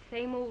of the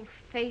same old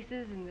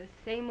faces and the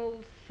same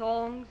old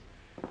songs.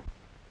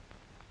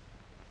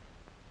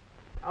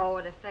 Oh,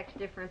 it affects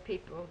different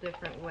people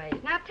different ways.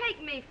 Now,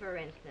 take me, for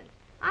instance.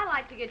 I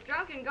like to get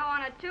drunk and go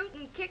on a toot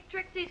and kick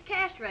Trixie's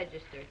cash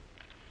register.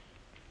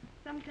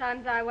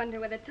 Sometimes I wonder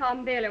whether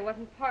Tom Baylor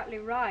wasn't partly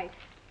right.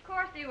 Of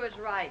course he was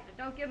right, but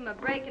don't give him a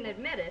break and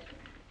admit it.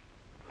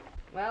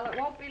 Well, it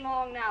won't be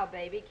long now,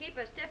 baby. Keep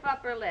a stiff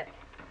upper lip.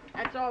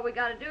 That's all we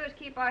got to do is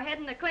keep our head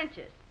in the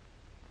clinches.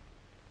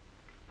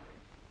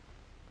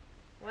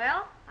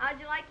 Well, how'd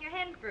you like your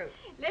hen fruit?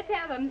 Let's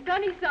have them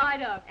sunny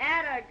side up.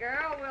 Atta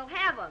girl, we'll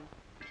have them.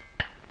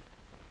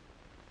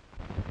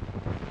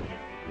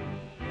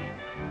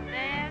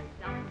 There's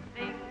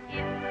something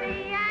in the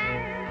air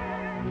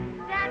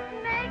that's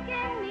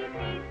making me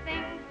see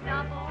things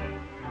double,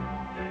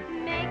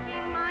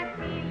 making my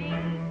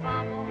feelings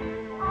bubble.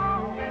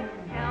 Oh,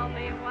 tell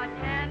me what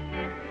can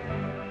it do?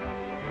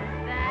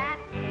 That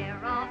air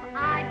of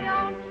I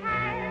don't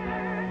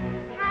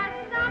care has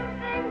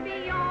something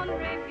beyond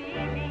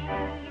revealing.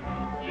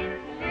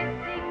 It's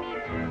lifting me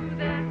to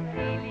the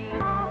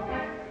ceiling. Oh,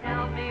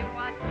 tell me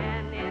what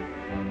can it do?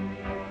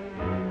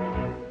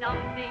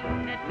 Something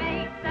that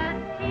makes a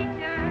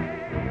teacher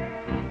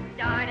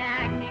start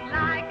acting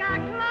like a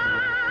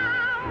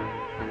clown.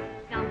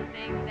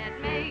 Something that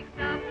makes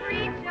a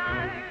preacher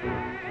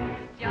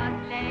just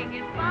lay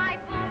his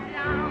Bible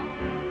down.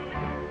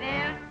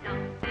 There's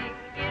something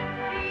in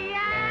the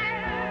air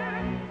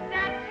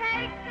that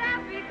takes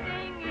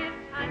everything it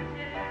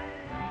touches.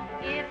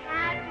 It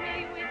has me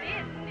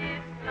within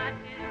its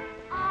clutches.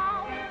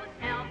 Oh,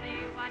 tell me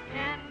what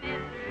can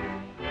it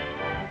do?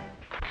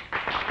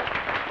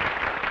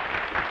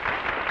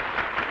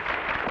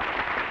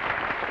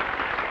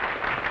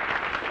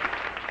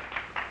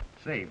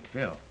 Say,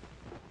 Bill,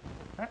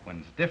 that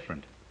one's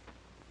different.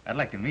 I'd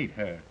like to meet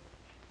her.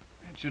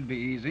 That should be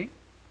easy.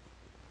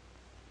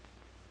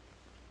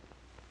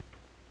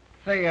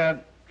 Say,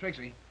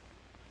 Trixie.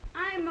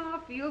 I'm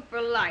off you for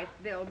life,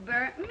 Bill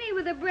Barrett. Me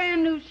with a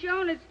brand new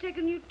show, and it's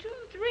taken you 2-3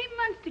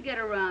 months to get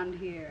around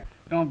here.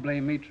 Don't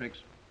blame me, Trix.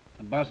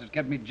 The boss has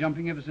kept me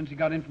jumping ever since he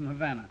got in from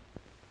Havana.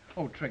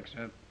 Oh, Trix,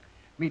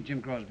 meet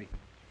Jim Crosby.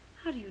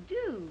 How do you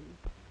do?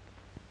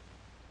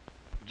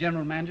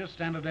 General Manager,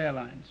 Standard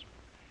Airlines.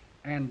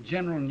 And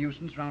general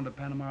nuisance round the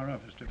Panama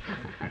office, too.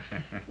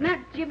 Not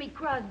Jimmy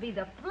Crosby,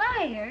 the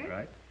flyer.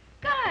 Right?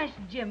 Gosh,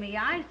 Jimmy,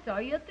 I saw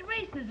you at the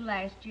races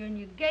last year, and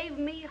you gave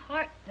me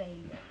heart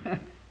failure.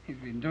 He's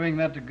been doing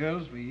that to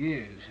girls for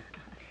years.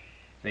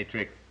 Say,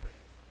 Trix,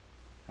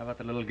 how about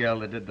the little girl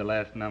that did the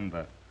last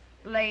number?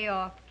 Lay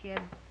off,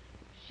 kid.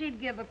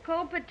 She'd give a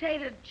cold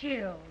potato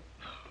chills.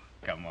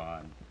 Come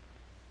on.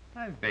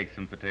 I've baked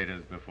some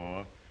potatoes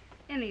before.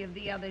 Any of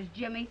the others,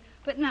 Jimmy,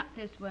 but not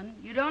this one.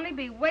 You'd only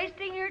be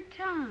wasting your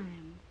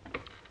time.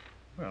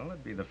 Well,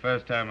 it'd be the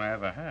first time I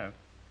ever have.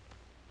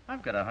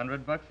 I've got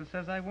 $100 that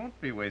says I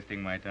won't be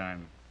wasting my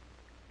time.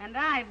 And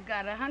I've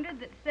got 100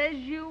 that says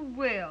you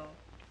will.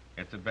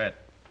 It's a bet.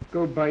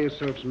 Go buy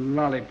yourself some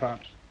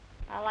lollipops.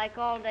 I like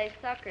all-day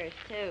suckers,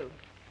 too.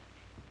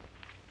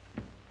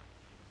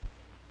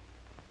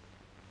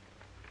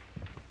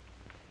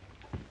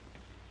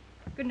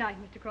 Good night,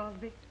 Mr.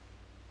 Crosby.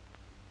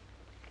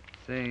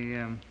 Say,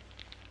 how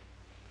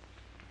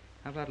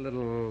about a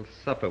little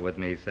supper with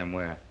me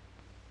somewhere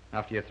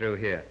after you're through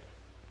here?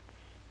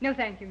 No,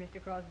 thank you,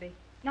 Mr. Crosby.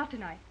 Not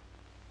tonight.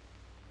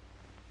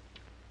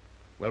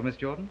 Well, Miss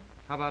Jordan,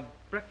 how about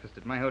breakfast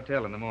at my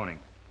hotel in the morning?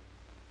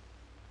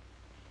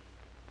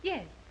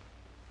 Yes.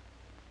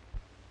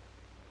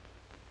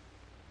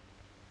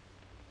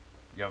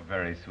 You're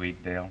very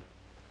sweet, Dale.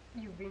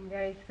 You've been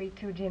very sweet,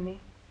 too, Jimmy.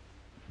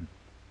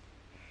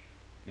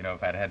 You know,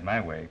 if I'd had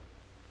my way,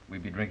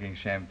 we'd be drinking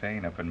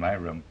champagne up in my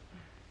room.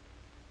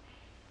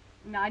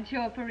 And I'd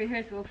show up for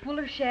rehearsal full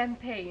of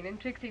champagne, and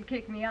Trixie'd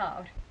kick me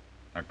out.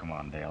 Oh, come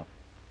on, Dale.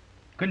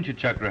 Couldn't you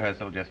chuck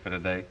rehearsal just for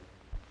today?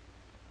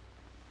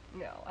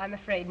 No, I'm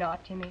afraid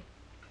not, Jimmy.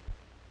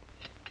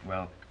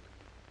 Well,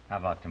 how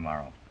about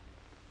tomorrow?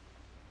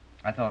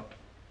 I thought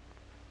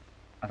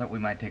we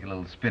might take a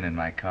little spin in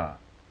my car.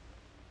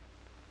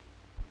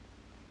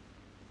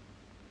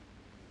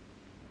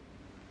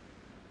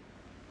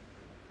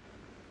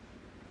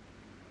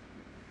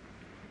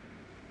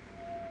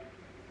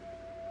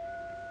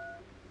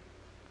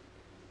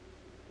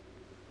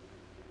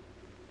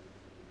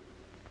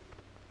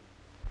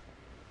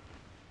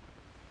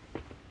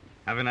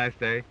 Have a nice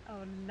day.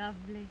 Oh,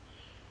 lovely.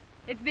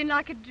 It's been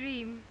like a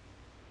dream.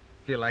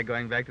 Feel like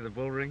going back to the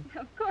bull ring?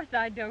 Of course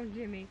I don't,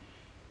 Jimmy.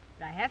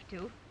 But I have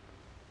to.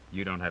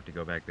 You don't have to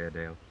go back there,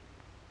 Dale.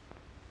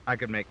 I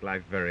could make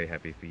life very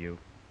happy for you.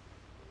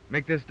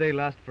 Make this day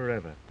last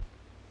forever.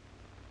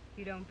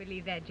 You don't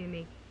believe that,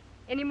 Jimmy,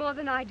 any more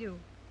than I do.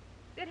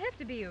 There'd have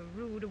to be a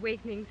rude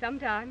awakening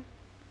sometime.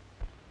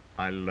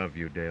 I love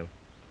you, Dale.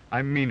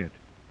 I mean it.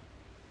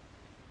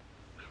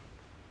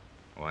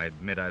 Oh, I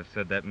admit I've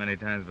said that many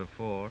times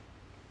before.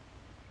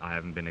 I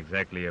haven't been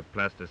exactly a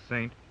plaster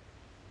saint.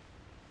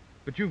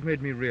 But you've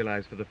made me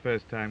realize for the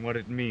first time what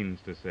it means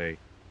to say,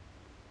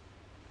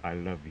 I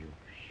love you.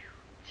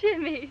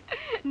 Jimmy,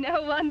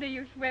 no wonder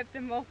you swept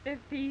them off their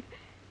feet.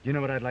 You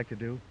know what I'd like to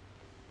do?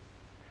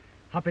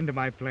 Hop into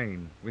my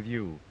plane with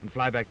you and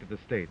fly back to the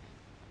States.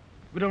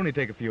 It would only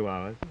take a few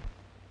hours.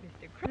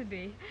 Mr.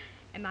 Crosby,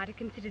 am I to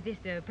consider this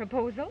a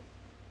proposal?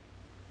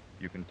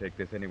 You can take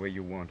this any way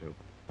you want to.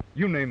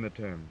 You name the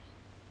terms.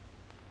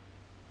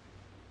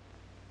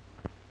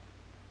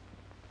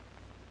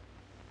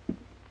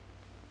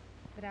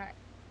 But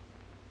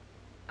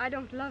I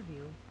don't love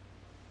you.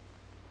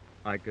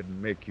 I could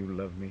make you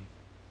love me.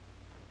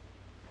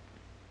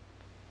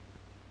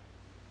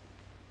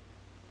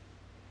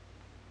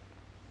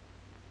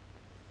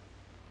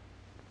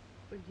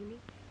 Well, Jimmy,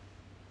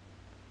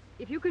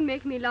 if you can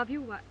make me love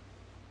you,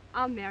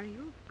 I'll marry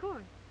you, of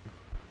course.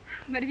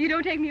 But if you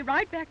don't take me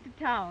right back to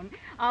town,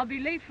 I'll be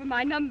late for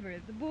my number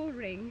at the bull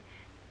ring.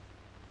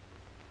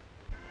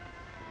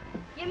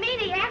 You mean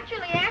he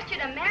actually asked you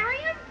to marry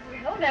him?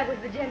 Well, that was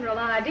the general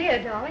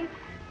idea, darling.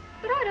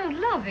 But I don't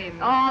love him.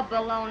 Oh,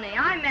 baloney.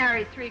 I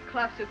married 3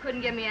 cluffs who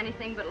couldn't give me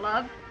anything but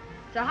love.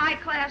 It's a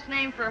high-class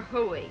name for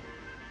hooey.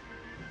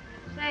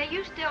 Say,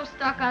 you still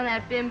stuck on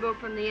that bimbo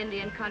from the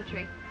Indian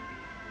country?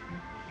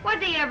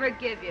 What'd he ever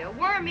give you? A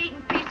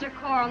worm-eating piece of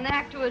coral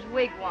knack to his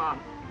wigwam.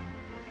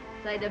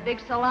 Say, the big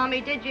salami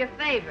did you a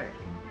favor.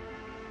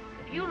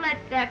 If you let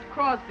that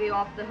Crosby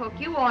off the hook,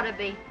 you ought to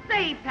be...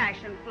 Say,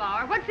 Passion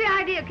Flower, what's the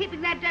idea of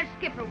keeping that Dutch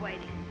skipper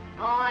waiting?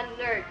 Oh,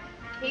 nerds.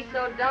 He's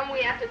so dumb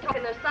we have to talk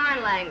in the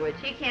sign language.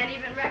 He can't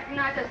even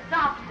recognize a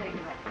stop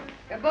signal.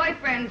 Your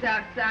boyfriend's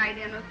outside,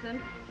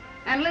 Innocent.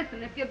 And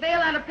listen, if you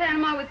bail out of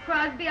Panama with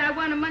Crosby, I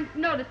want a month's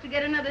notice to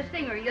get another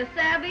singer. You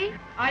savvy?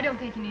 I don't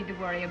think you need to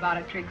worry about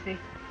it, Trixie.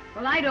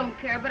 Well, I don't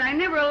care, but I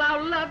never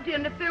allow love to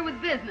interfere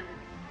with business.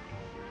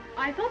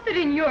 I thought that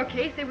in your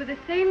case they were the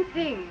same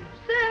thing.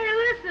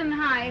 Say, listen,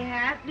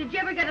 Hi-Hat, did you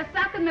ever get a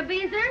sock in the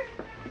beezer?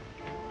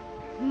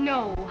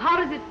 No. How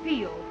does it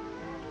feel?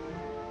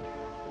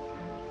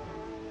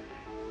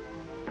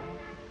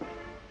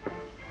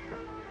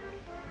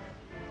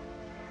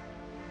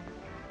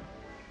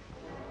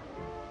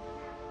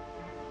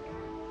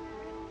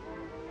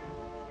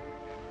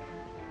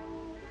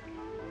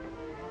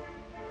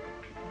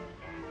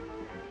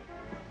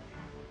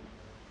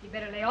 You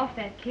better lay off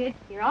that kid.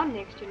 You're on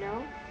next, you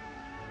know.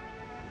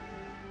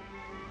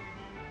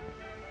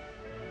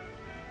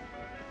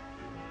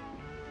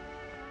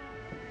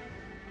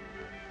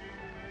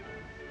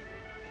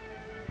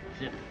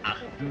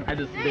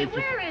 Say,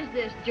 where is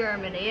this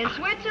Germany? In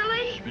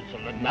Switzerland?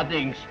 Switzerland,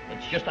 nothing.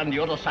 It's just on the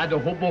other side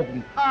of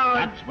Hoboken. Oh,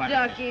 That's what...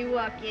 ducky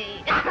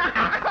wucky.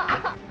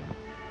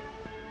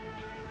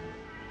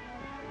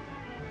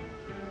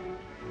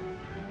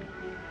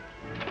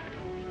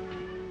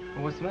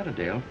 Well, what's the matter,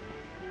 Dale?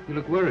 You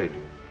look worried.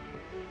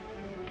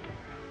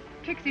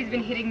 Trixie's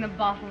been hitting the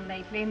bottle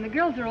lately, and the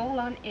girls are all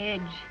on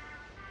edge.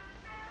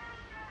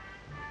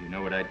 You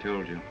know what I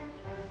told you.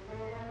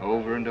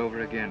 Over and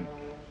over again.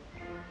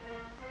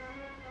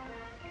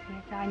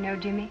 Yes, I know,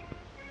 Jimmy.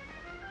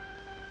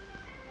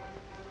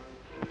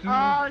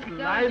 Oh,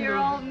 so your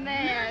old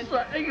man.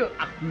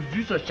 Ach, du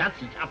süßer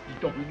Schatz, ich hab dich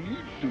doch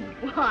lieb, du.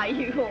 Why,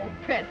 you old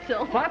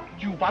pretzel. What?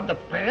 You want a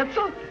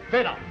pretzel?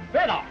 Vera,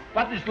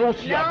 what is los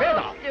hier? No,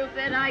 Vera.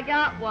 stupid, I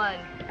got one.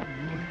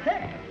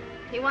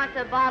 He wants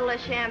a bottle of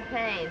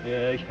champagne.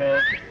 Yeah, ich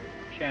have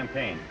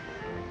champagne.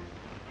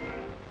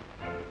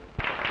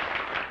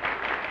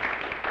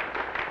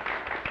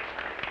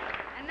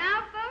 And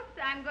now, folks,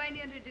 I'm going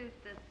to introduce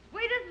the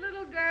sweetest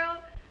little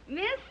girl,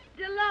 Miss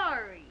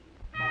Dolores.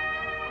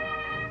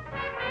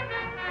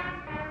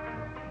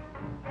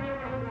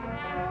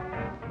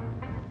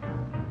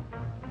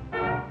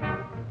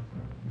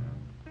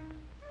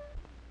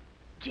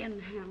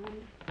 Jim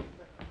Hammond.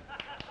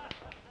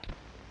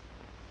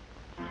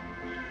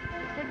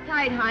 Sit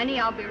tight, honey.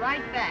 I'll be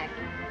right back.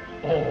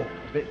 Oh,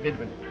 wait.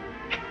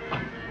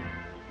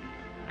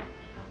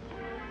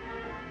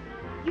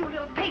 You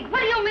little pig, what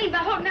do you mean by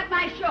holding up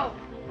my show?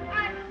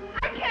 I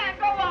can't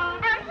go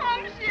on. I'm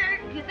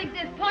homesick. You think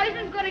this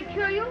poison's going to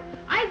cure you?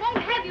 I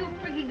won't have you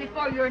drinking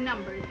before your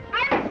numbers.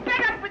 I'm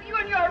fed up with you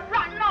and your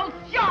rotten old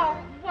show.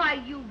 Why,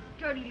 you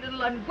dirty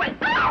little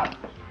ungrateful. Oh!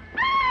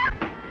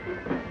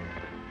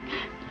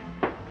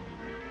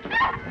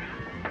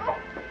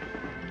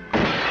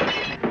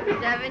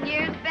 7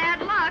 years bad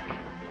luck.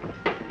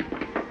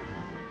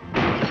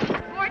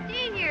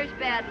 14 years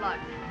bad luck.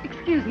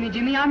 Excuse me,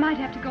 Jimmy, I might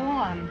have to go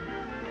on.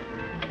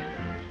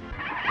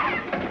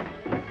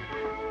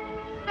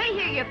 Hey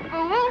here, you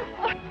fool.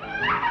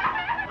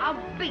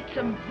 I'll beat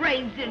some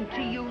brains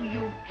into you,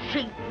 you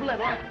cheap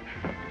little.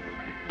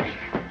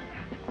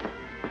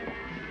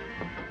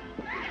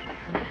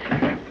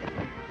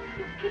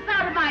 Keep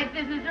out of my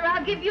business or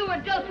I'll give you a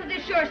dose of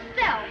this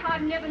yourself.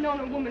 I've never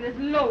known a woman as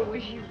low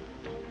as you.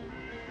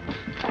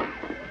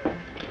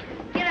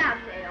 Get out,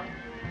 Dale.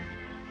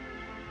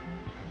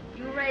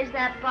 You raise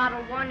that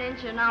bottle 1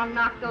 inch and I'll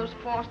knock those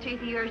false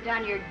teeth of yours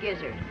down your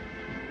gizzard.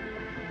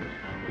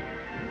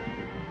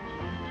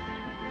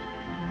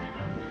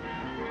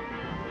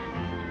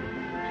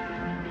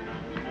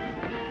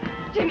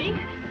 Jimmy,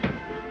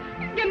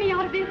 get me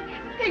out of this.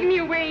 Take me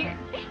away.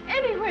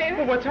 Anywhere.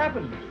 Well, what's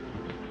happened?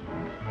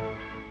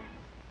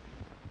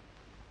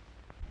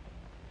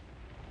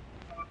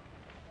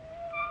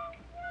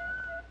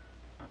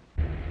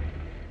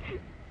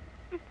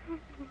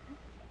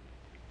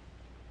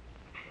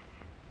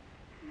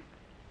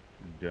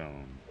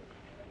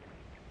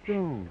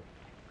 Don't.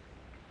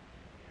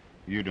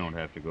 You don't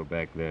have to go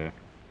back there.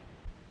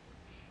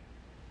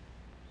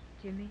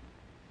 Jimmy,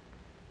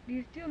 do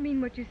you still mean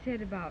what you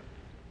said about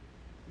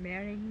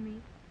marrying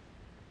me?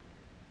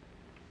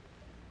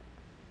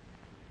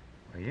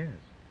 Why, yes.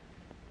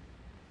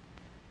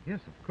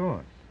 Yes, of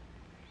course.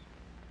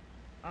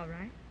 All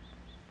right.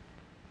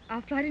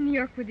 I'll fly to New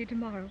York with you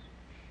tomorrow.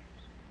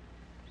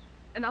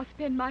 And I'll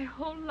spend my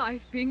whole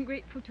life being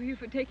grateful to you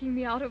for taking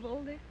me out of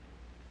all this.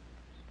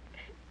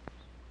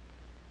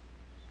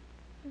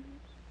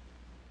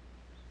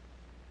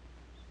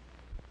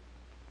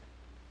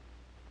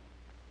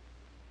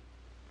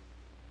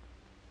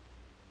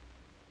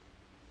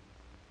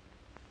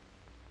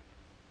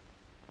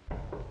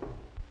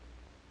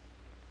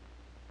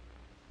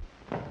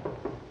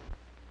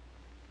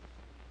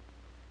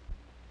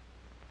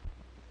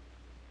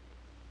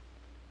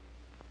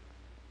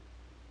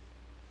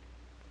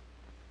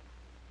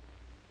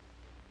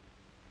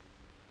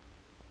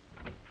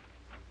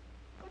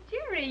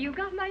 Jerry, you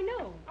got my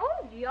note.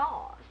 Oh,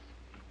 yes.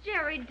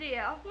 Jerry,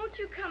 dear, won't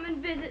you come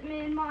and visit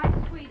me in my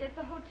suite at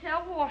the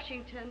Hotel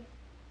Washington?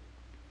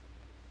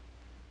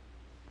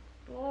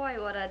 Boy,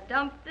 what a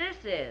dump this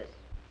is.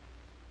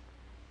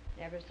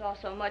 Never saw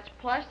so much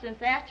plush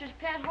since Astor's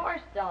pet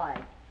horse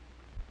died.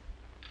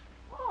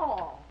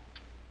 Oh.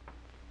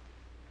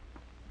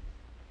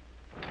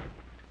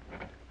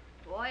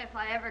 Boy, if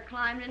I ever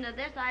climbed into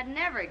this, I'd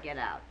never get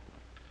out.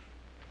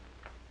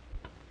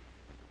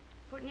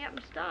 Putting you up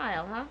in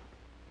style, huh?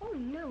 Oh,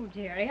 no,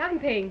 Jerry, I'm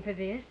paying for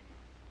this.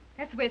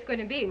 That's the way it's going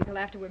to be until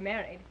after we're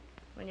married.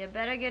 Well, you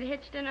better get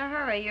hitched in a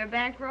hurry. Your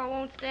bankroll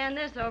won't stand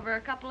this over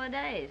a couple of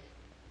days.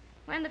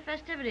 When the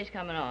festivities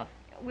coming off?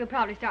 We'll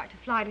probably start to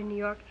fly to New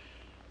York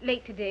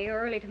late today or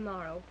early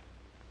tomorrow.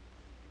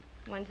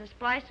 When's the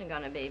splicing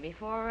going to be,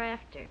 before or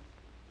after?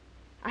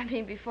 I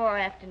mean, before or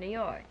after New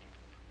York.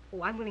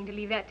 Oh, I'm willing to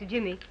leave that to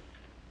Jimmy.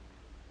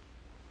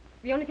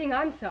 The only thing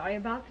I'm sorry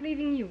about is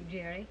leaving you,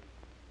 Jerry.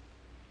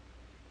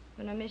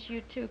 But I miss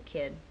you too,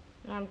 kid.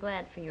 And I'm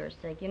glad for your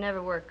sake. You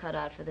never were cut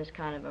out for this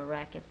kind of a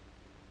racket.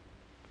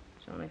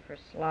 It's only for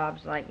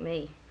slobs like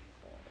me.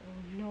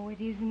 Oh, no,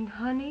 it isn't,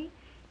 honey.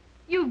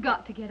 You've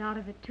got to get out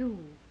of it, too.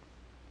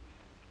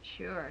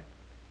 Sure.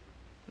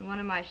 When one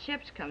of my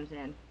ships comes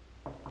in.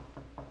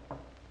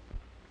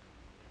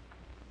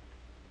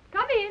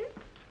 Come in.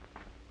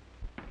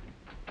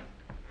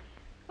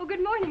 Oh,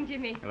 good morning,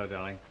 Jimmy. Hello,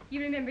 darling.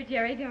 You remember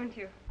Jerry, don't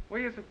you? Well,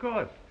 yes, of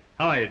course.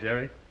 How are you,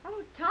 Jerry?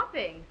 Oh,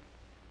 topping.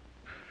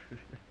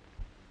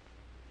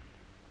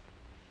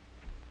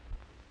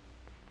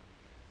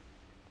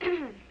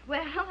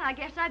 Well, I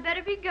guess I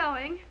better be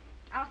going.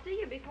 I'll see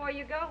you before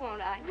you go,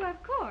 won't I? Well,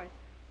 of course.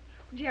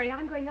 Jerry,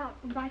 I'm going out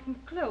and buy some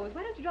clothes.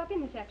 Why don't you drop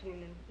in this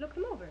afternoon and look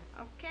them over?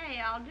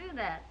 Okay, I'll do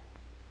that.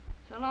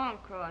 So long,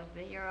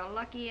 Crosby. You're a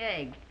lucky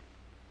egg.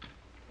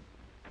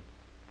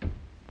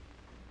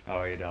 How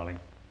are you, darling?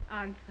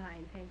 I'm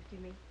fine, thanks,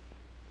 Jimmy.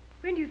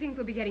 When do you think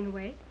we'll be getting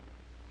away?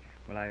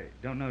 Well, I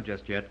don't know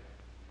just yet.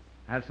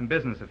 I have some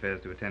business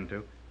affairs to attend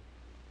to,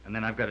 and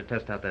then I've got to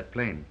test out that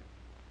plane.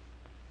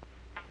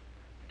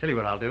 Tell you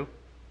what I'll do.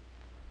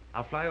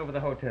 I'll fly over the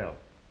hotel.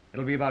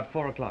 It'll be about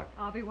 4 o'clock.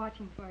 I'll be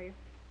watching for you.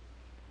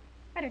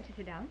 Why don't you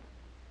sit down?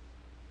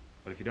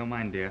 Well, if you don't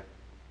mind, dear,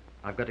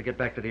 I've got to get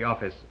back to the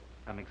office.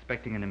 I'm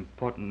expecting an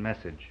important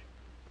message.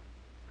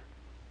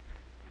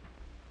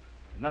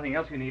 There's nothing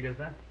else you need, is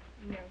there?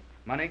 No.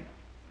 Money?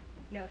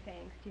 No,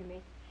 thanks,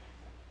 Jimmy.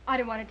 I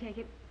don't want to take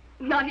it.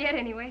 Not yet,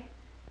 anyway.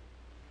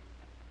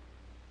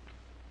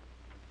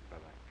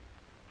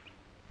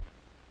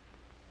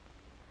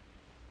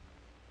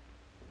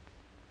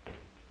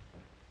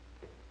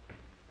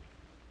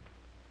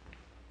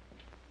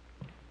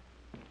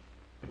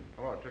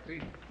 Hello,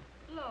 Trixie.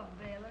 Hello,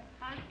 Baylor.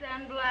 I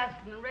stand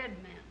blasting the red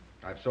men.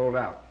 I've sold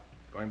out.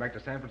 Going back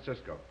to San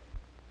Francisco.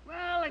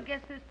 Well, I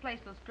guess this place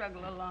will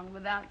struggle along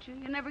without you.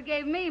 You never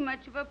gave me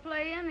much of a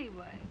play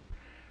anyway.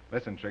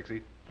 Listen,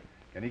 Trixie,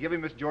 can you give me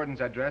Miss Jordan's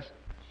address?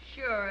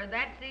 Sure,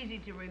 that's easy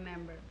to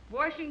remember.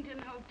 Washington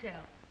Hotel.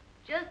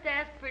 Just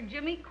ask for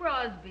Jimmy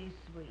Crosby's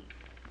suite.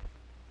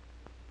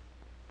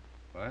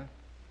 What?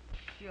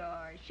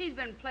 Sure. She's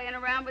been playing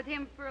around with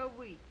him for a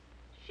week.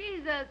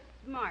 She's a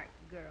smart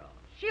girl.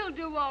 She'll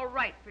do all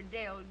right for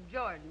Dale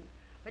Jordan.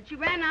 But she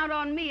ran out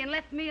on me and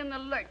left me in the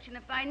lurch. And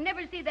if I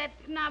never see that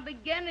snob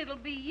again, it'll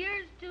be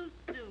years too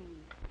soon.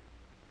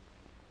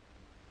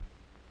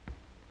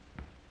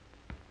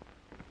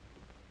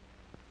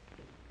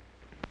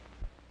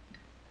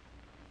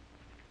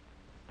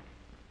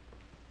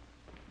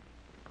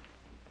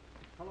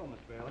 Hello, Miss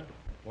Baylor.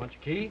 Want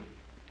your key?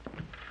 Do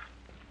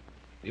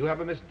you have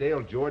a Miss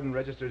Dale Jordan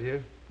registered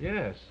here?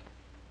 Yes.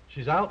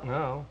 She's out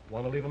now.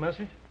 Want to leave a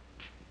message?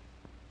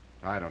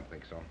 I don't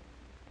think so.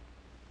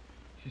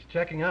 She's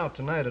checking out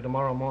tonight or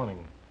tomorrow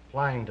morning.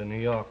 Flying to New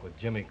York with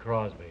Jimmy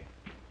Crosby.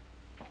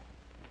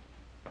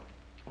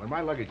 When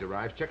my luggage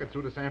arrives, check it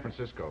through to San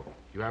Francisco.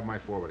 You have my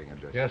forwarding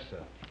address. Yes,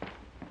 sir.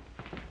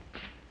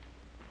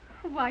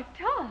 Why,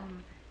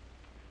 Tom.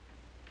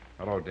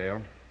 Hello,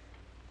 Dale.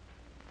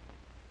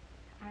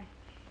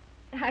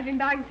 I've been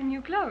buying some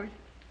new clothes.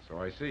 So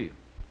I see.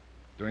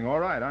 Doing all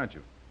right, aren't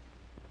you?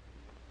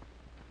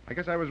 I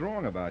guess I was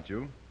wrong about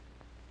you.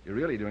 You're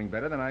really doing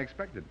better than I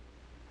expected.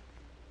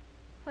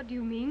 What do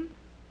you mean?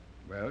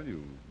 Well,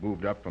 you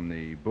moved up from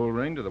the Bull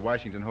Ring to the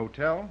Washington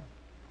Hotel.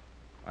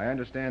 I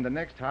understand the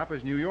next hop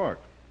is New York.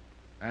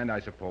 And I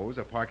suppose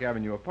a Park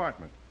Avenue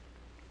apartment.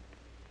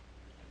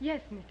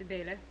 Yes, Mr.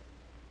 Baylor.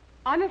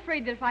 I'm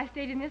afraid that if I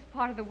stayed in this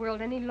part of the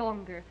world any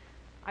longer,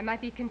 I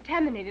might be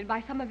contaminated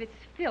by some of its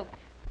filth.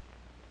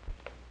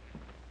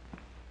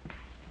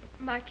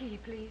 My key,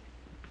 please.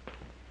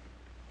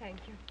 Thank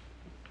you.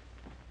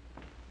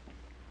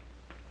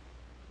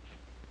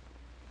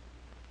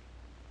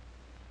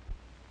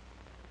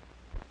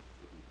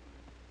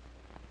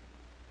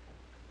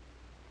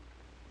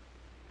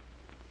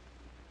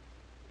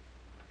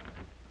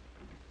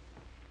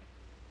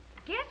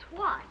 Guess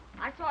what?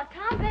 I saw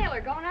Tom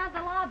Baylor going out of the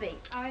lobby.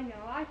 I know.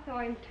 I saw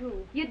him,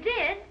 too. You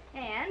did?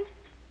 And?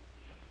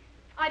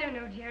 I don't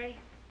know, Jerry.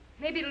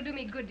 Maybe it'll do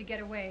me good to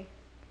get away.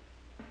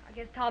 I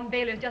guess Tom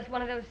Baylor's just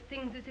one of those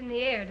things that's in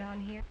the air down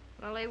here.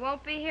 Well, he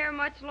won't be here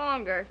much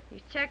longer.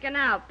 He's checking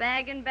out,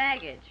 bagging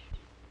baggage.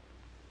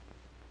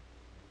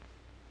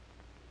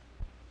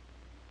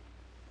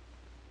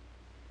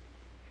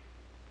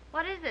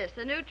 What is this,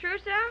 a new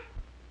trousseau?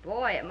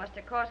 Boy, it must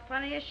have cost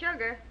plenty of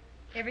sugar.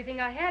 Everything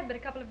I had but a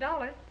couple of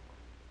dollars.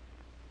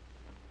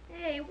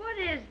 Hey, what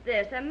is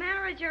this, a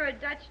marriage or a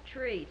Dutch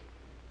treat?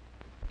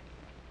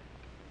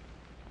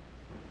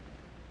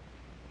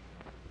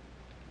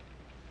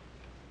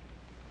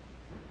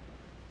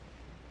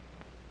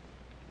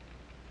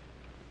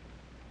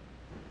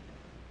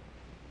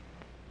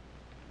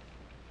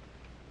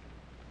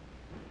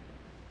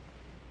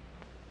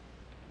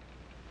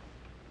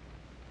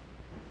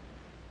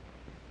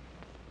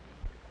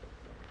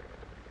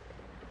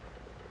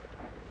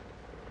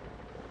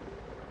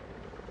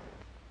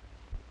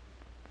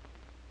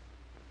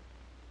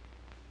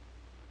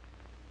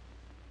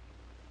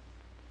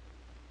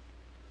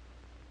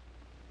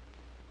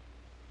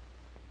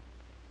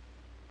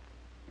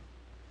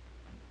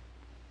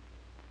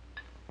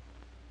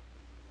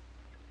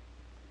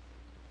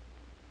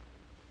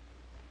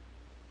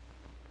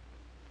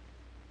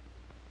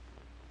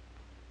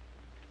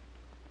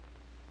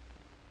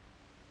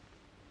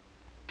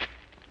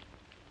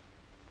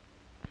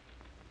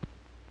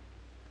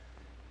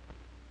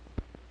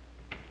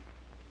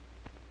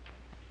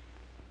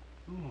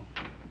 Oh,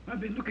 I've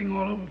been looking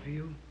all over for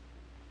you.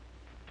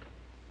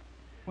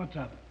 What's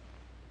up?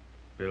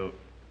 Bill,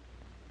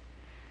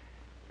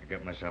 I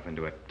got myself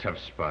into a tough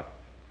spot.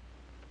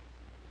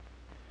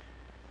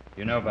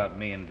 You know about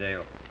me and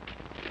Dale.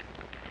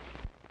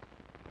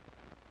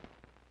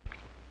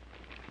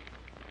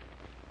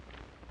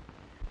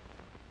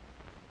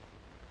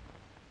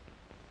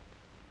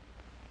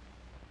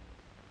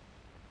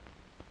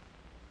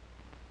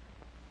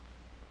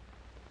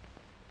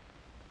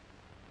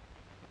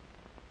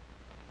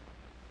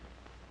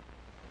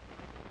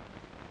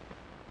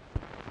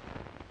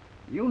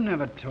 You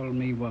never told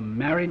me you were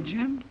married,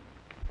 Jim.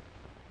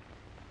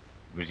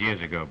 It was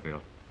years ago,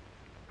 Bill.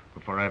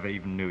 Before I ever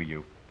even knew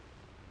you.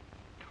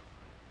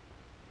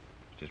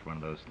 It's just one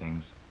of those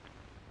things.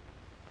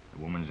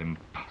 The woman's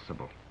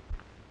impossible.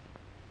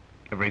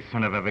 Every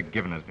son I've ever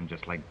given has been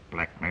just like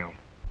blackmail.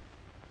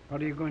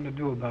 What are you going to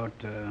do about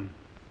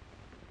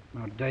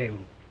Dale?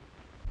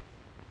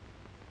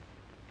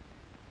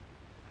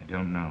 I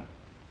don't know.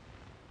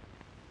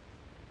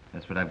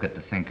 That's what I've got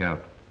to think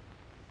out.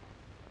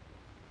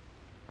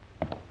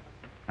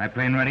 My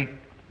plane ready?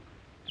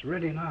 It's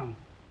ready now.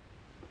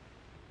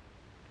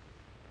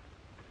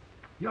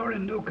 You're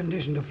in no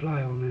condition to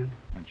fly, old man.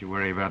 Don't you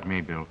worry about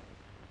me, Bill.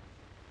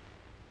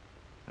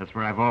 That's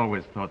where I've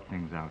always thought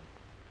things out.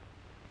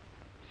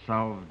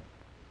 Solved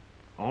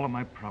all of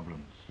my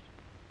problems.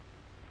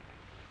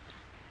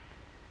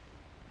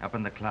 Up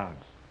in the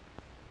clouds.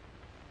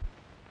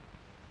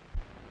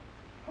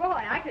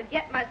 Boy, I could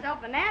get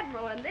myself an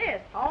admiral in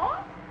this,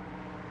 huh?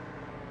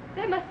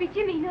 That must be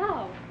Jimmy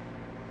now.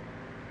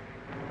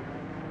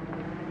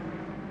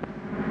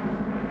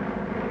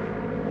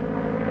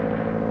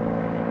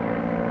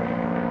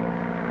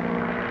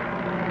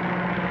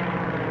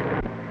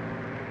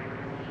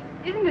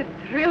 Isn't it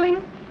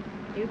thrilling?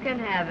 You can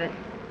have it.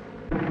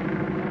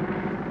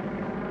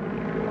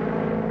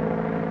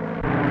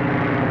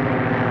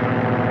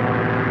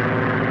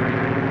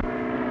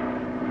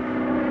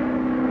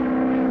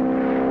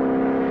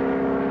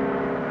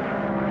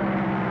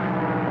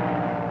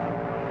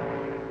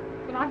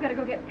 Well, I've got to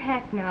go get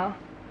packed now.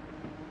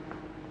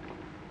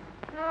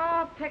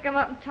 Oh, pick 'em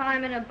up and tie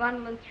 'em in a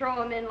bundle and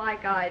throw 'em in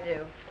like I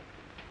do.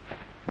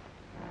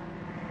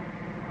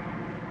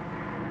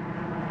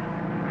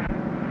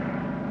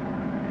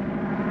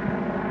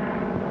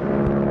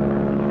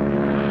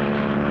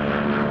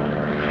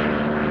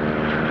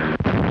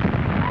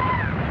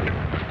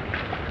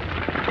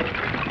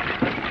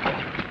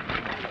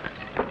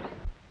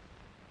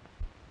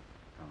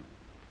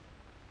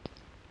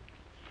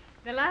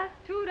 The last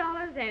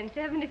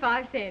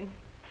 $2.75.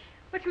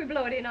 What should we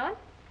blow it in on?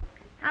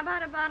 How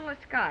about a bottle of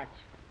scotch?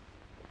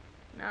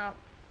 No.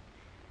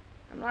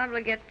 I'm liable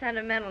to get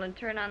sentimental and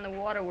turn on the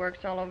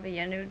waterworks all over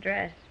your new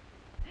dress.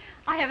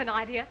 I have an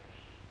idea.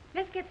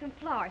 Let's get some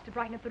flowers to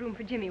brighten up the room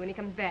for Jimmy when he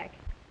comes back.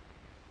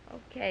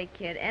 Okay,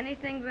 kid.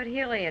 Anything but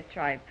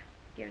heliotrope.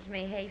 Gives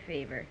me hay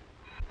fever.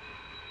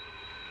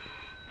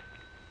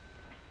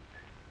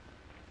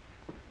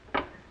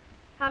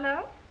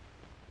 Hello?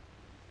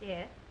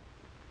 Yes?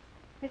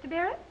 Mr.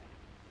 Barrett?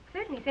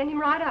 Certainly, send him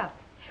right up.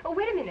 Oh,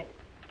 wait a minute.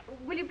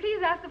 Will you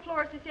please ask the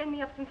florist to send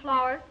me up some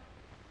flowers?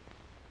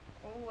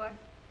 Oh,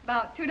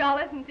 about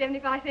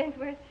 $2.75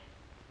 worth.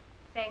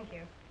 Thank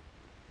you.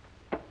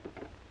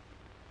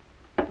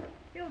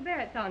 Bill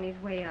Barrett's on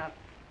his way up.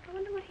 I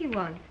wonder what he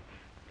wants.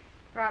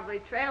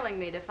 Probably trailing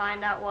me to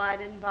find out why I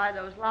didn't buy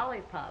those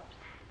lollipops.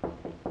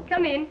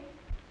 Come in.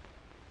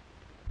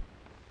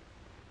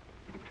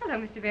 Hello,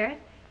 Mr.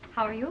 Barrett.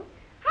 How are you?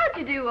 How'd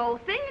you do,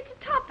 old thing? It's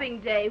a topping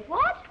day.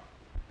 What?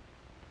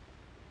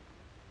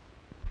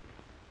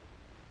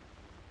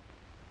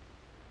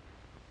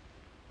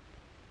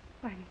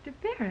 Why, Mr.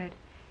 Barrett,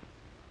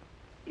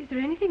 is there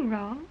anything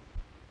wrong?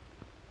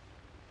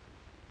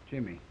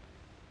 Jimmy.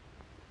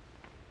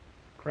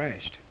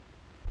 Crashed.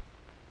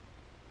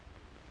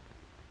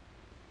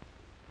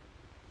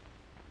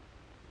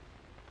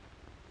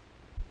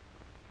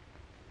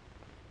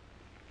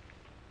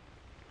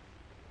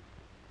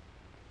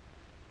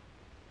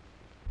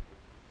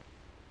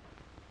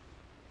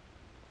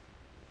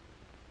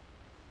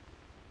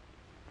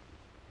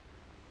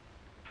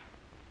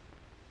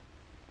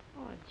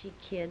 Oh, gee,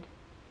 kid.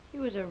 He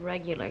was a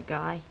regular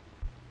guy.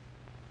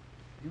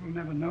 You'll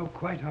never know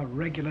quite how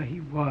regular he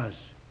was.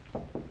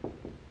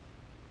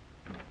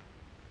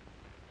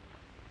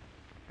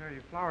 Here are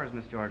your flowers,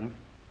 Miss Jordan.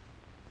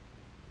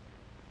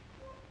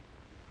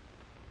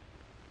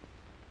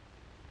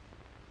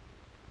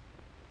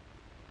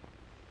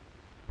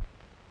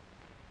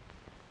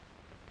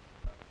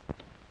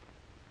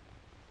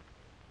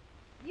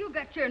 You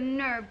got your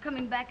nerve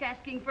coming back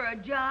asking for a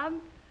job?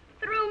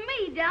 Threw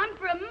me down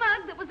for a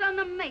mug that was on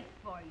the make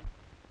for you.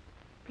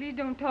 Please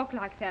don't talk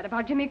like that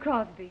about Jimmy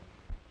Crosby.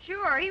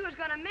 Sure, he was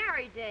going to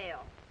marry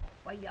Dale.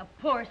 Why, you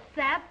poor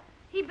sap.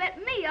 He bet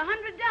me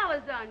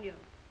 $100 on you.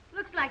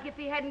 Looks like if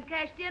he hadn't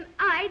cashed in,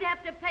 I'd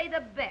have to pay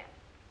the bet.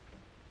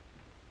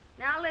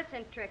 Now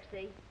listen,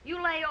 Trixie.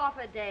 You lay off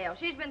of Dale.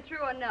 She's been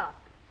through enough.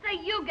 Say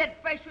you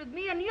get fresh with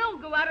me and you'll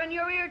go out on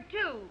your ear,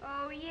 too.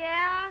 Oh,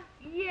 yeah?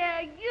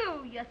 Yeah,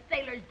 you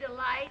sailor's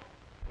delight.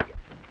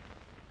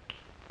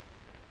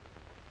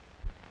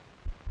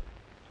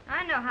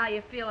 I know how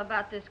you feel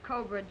about this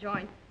Cobra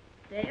joint,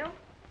 Dale.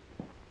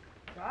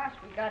 Gosh,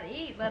 we gotta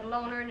eat, let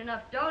alone earn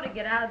enough dough to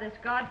get out of this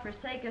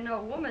godforsaken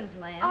no woman's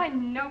land. I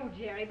know,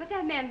 Jerry, but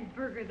that man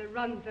Berger that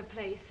runs the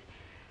place,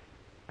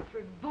 it's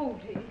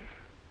revolting.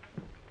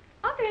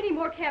 Aren't there any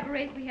more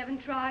cabarets we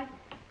haven't tried?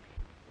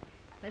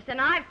 Listen,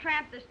 I've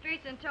tramped the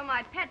streets until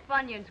my pet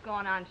bunion's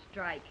gone on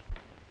strike.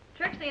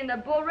 Trixie and the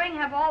bull ring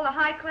have all the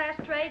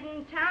high-class trade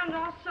in town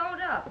all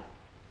sewed up.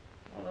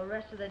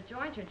 of the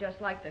joints are just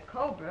like the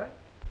Cobra.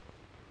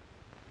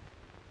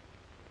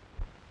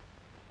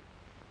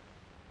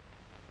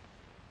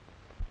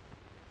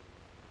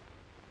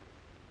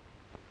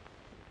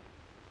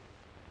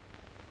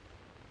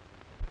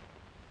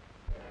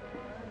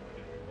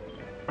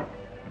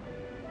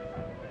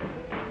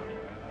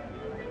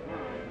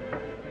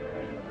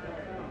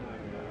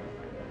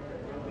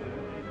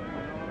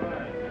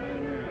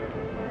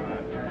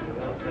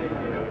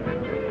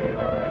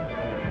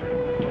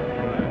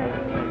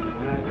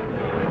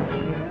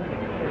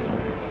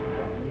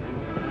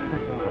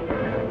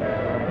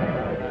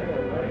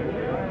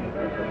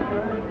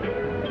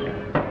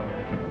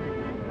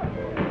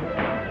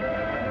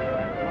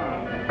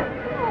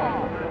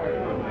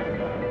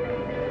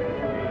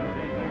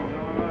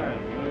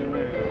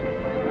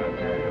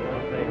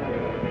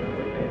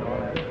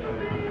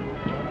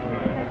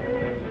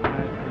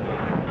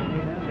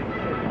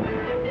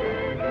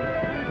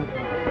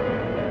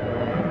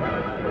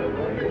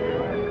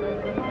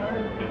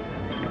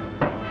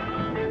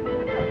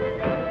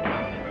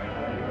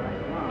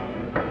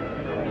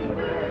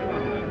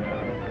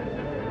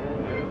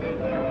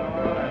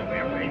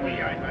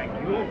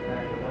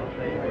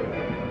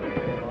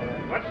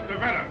 What's the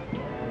matter?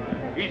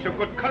 He's a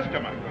good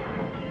customer.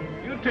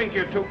 You think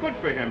you're too good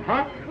for him,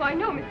 huh? Why,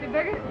 no, Mr.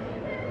 Berger.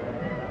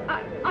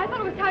 I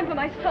thought it was time for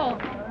my song.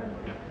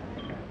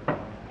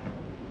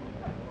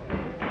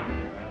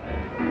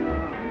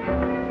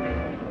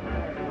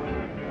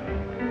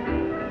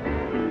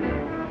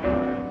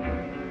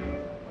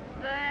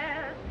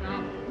 There's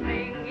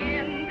something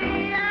in the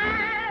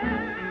air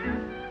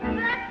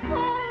that's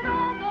pulled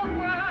all the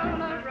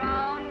world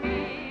around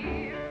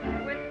me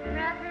with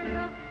breaths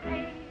of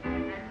faith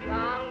that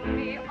found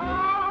me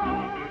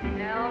all.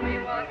 Tell me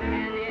what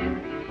can it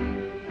be?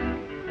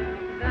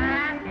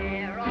 That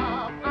air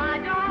of I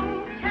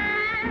don't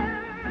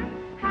care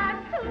has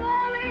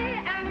slowly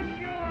and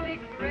surely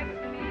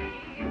gripped me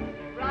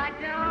right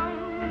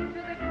down to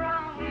the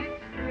ground. It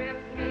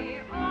stripped me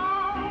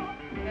all.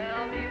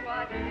 Tell me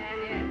what can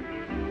it be?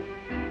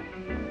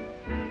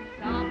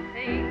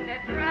 Something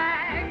that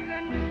drags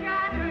and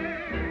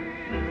shatters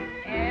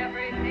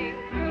everything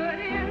good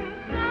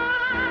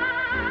inside,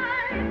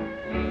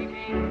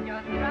 leaving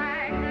just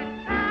rags and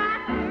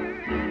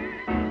tatters,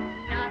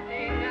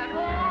 nothing at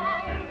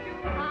all to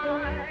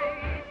hide.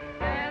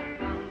 There's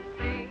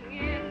something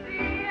in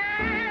the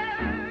air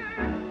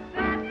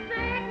that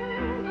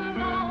sings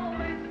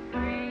always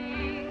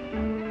freeing.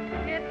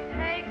 It's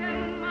taken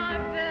my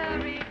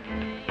very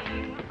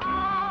being.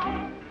 Oh,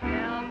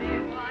 tell me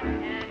what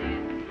can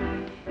it be?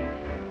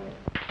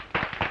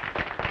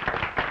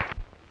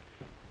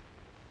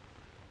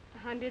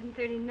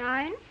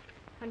 139,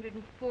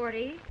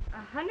 140,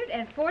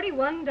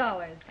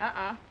 $141.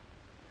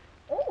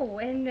 Oh,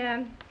 and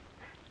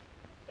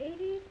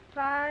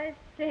 85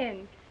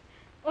 cents.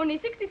 Only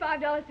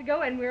 $65 to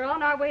go, and we're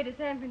on our way to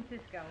San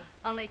Francisco.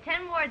 Only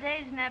 10 more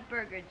days in that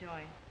burger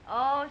joint.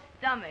 Oh,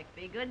 stomach,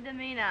 be good to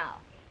me now.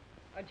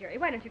 Oh, Jerry,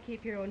 why don't you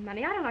keep your own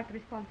money? I don't like the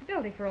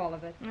responsibility for all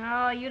of it.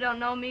 Oh, you don't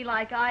know me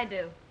like I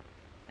do.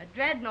 A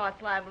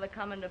dreadnought's liable to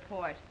come into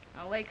port.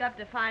 I'll wake up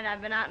to find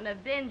I've been out in a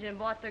binge and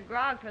bought the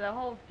grog for the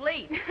whole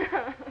fleet.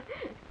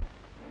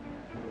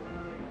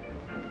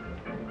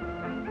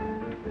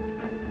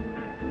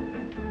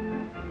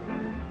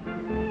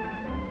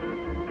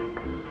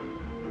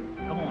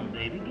 Come on,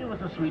 baby, give us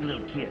a sweet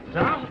little kiss,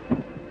 huh?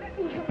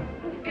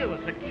 Give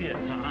us a kiss,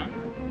 huh?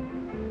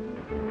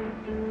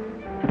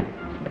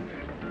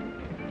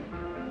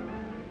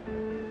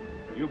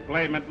 You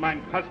blame it,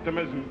 mine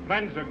customers and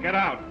friends, or get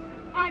out.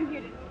 I'm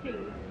here to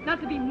sing, not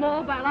to be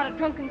mauled by a lot of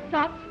drunken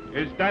sots.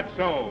 Is that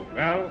so?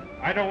 Well,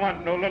 I don't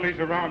want no lilies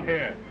around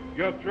here.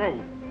 You're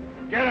through.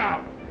 Get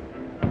out!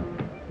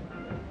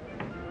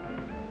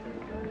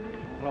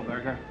 Hello,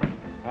 Berger.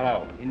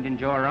 Hello. Indian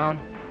Joe around?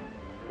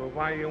 Well,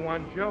 why you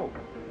want Joe?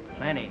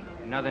 Plenty.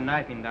 Another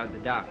knifing down the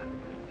dock.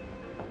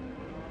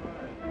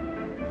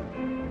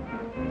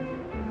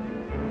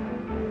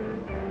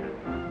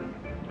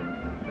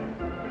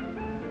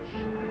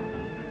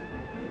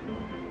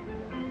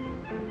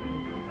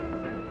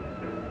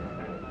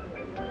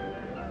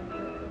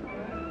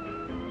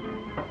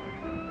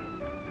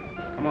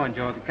 Come on,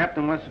 Joe. The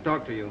captain wants to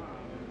talk to you.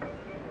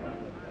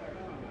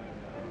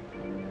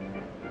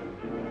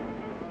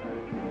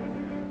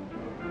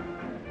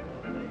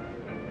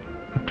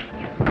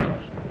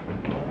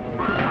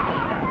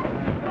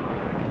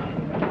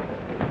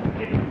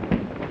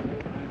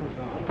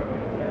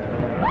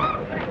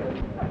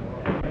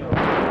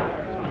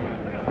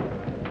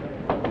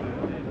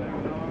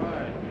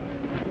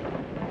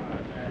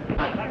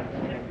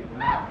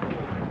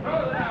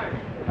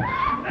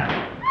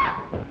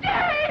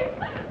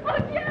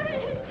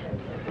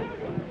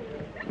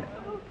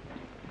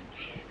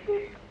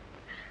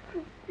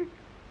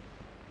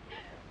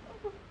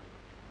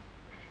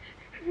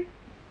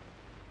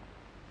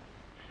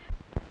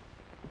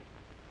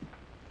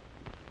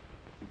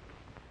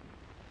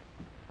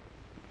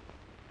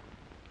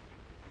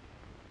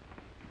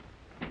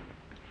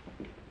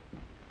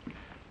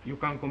 You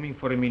can come in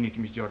for a minute,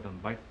 Miss Jordan,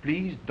 but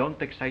please don't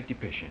excite the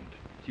patient.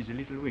 She's a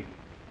little weak.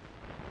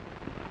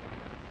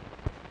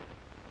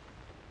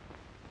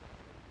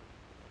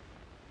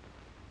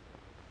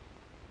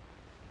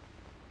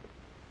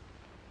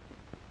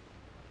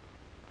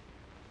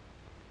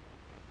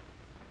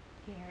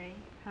 Gary,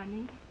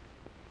 honey.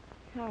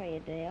 How are you,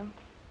 Dale?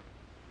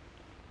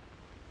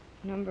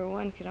 Number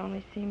one could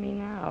only see me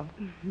now.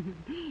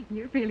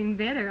 You're feeling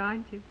better,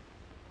 aren't you?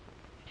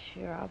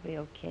 Sure, I'll be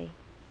okay.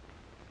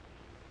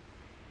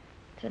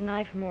 It's a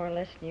knife more or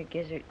less in your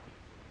gizzard.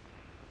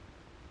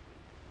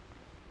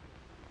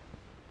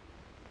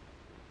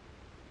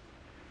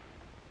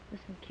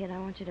 Listen, kid, I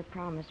want you to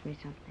promise me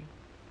something.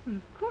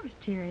 Of course,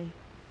 Jerry.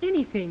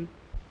 Anything.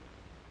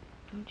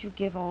 Don't you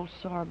give old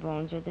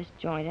Sawbones or this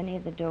joint any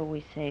of the dough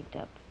we saved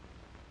up.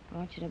 I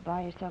want you to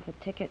buy yourself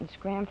a ticket and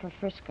scram for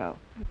Frisco.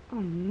 Oh,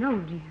 no,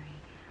 Jerry.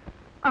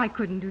 I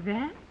couldn't do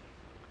that.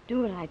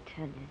 Do what I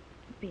tell you.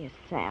 Don't be a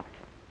sap.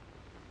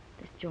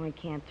 This joint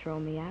can't throw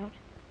me out.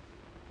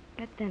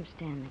 Let them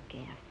stand the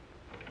gaff.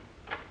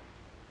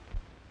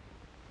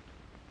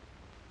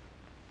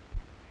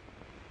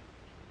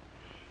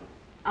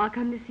 I'll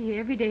come to see you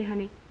every day,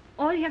 honey.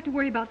 All you have to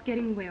worry about is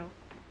getting well.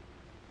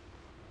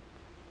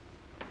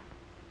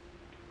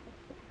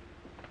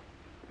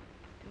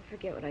 Don't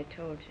forget what I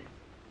told you.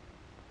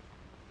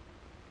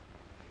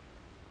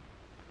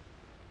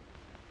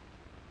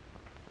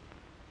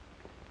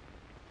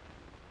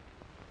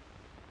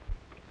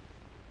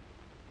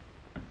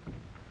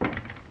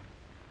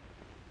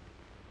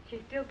 She's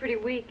still pretty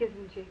weak,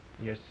 isn't she?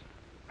 Yes.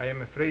 I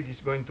am afraid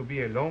it's going to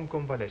be a long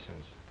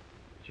convalescence.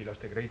 She lost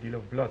a great deal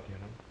of blood, you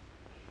know.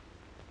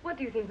 What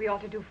do you think we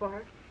ought to do for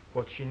her?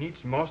 What she needs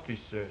most is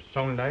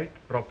sunlight,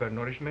 proper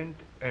nourishment,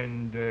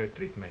 and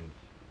treatments.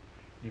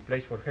 The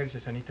place for her is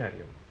a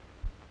sanitarium.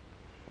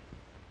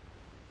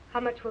 How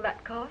much will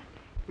that cost?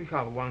 We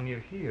have one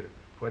near here,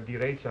 where the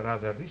rates are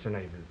rather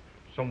reasonable,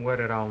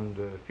 somewhere around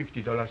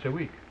 $50 a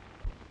week.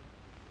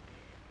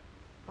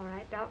 All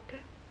right, Doctor.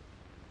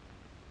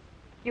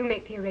 You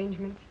make the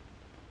arrangements.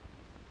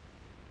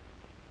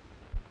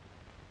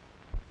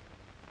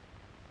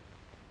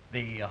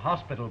 The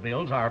hospital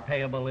bills are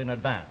payable in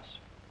advance.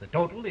 The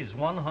total is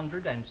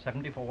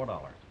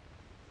 $174.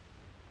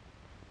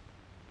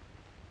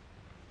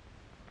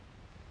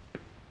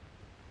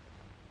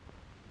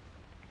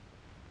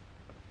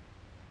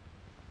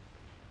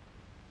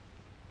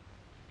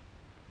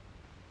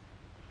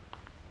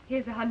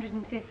 Here's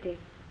 150.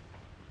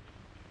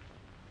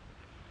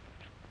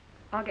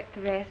 I'll get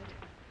the rest.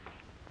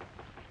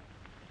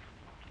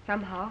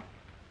 Somehow.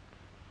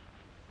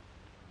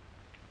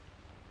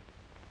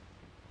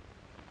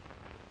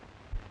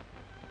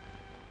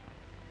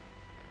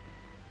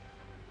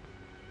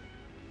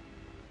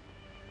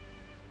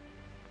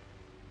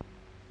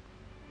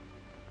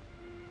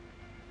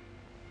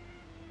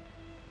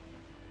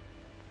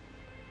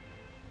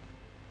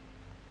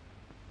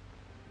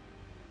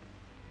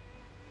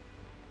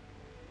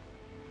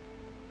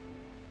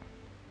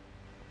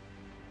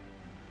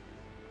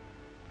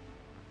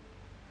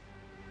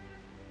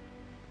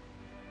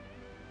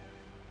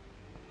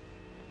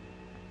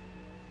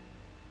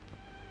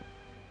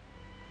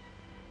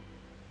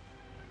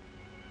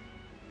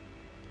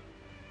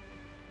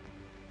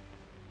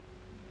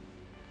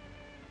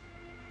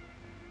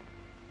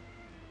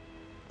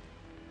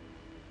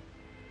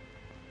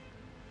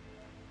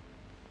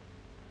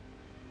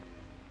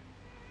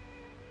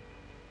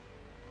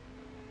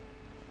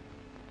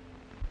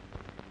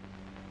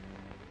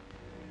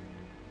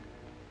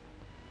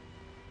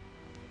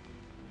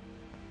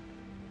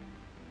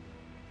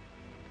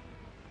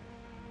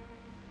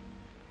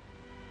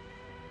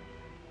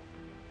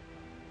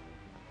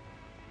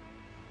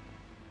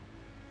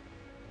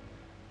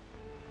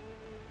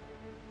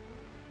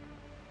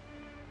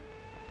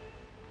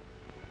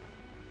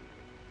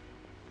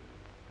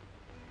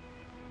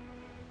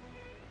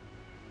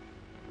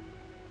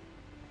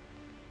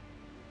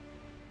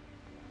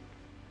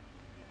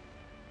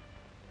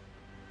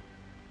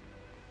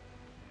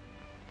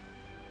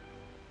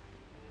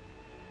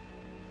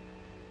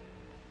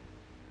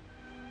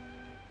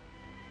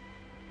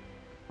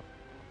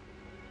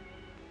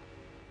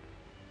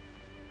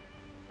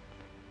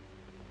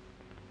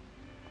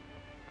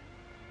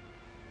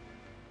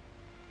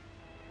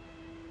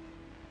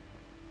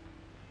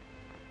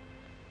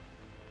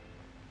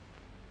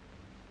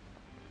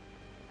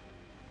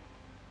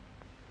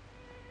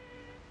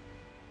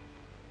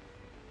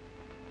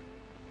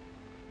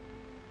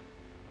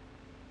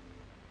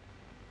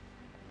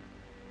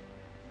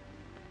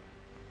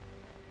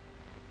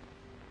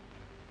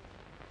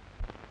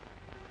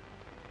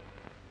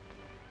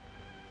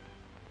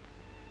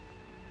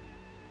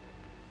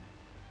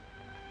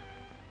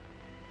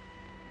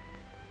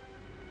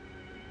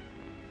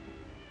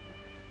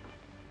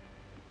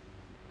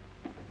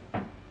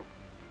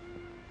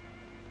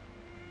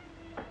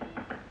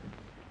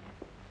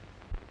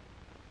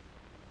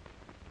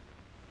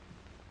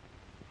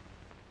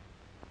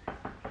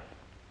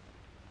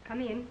 Come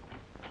in.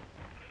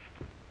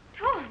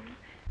 Tom!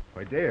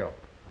 Why, Dale,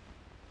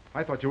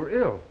 I thought you were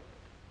ill.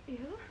 Ill?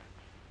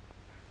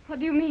 What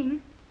do you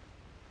mean?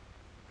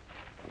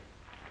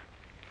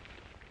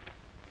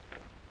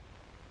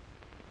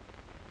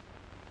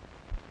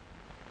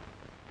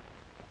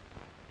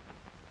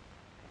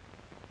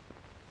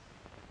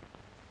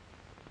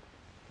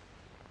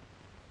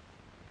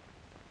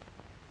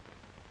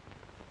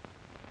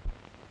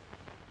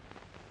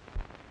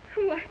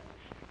 Why,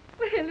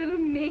 little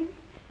Ming.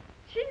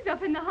 She's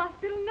up in the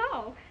hospital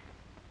now.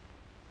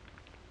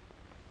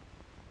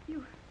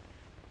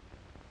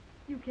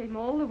 You came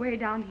all the way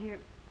down here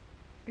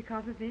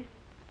because of this?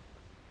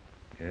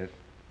 Yes.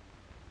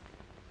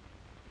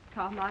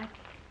 Tom,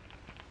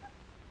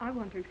 I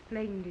want to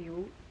explain to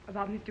you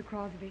about Mr.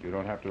 Crosby. You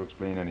don't have to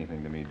explain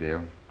anything to me,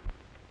 Dale.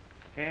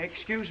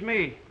 Excuse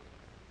me.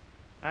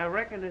 I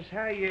reckon it's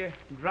how you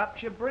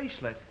dropped your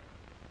bracelet.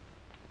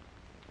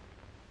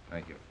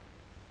 Thank you.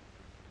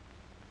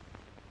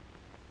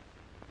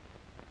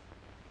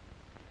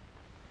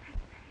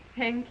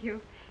 Thank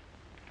you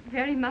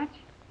very much.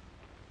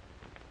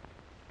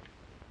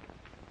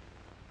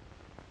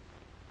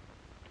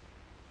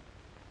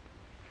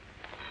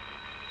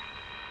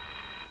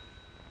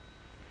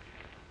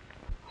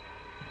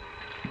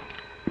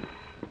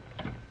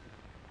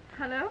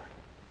 Hello?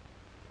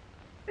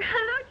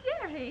 Hello,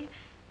 Jerry.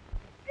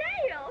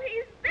 Dale,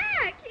 he's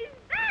back! He's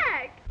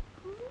back!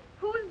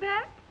 Who's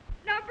back?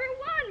 Number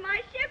 1, my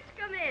ship's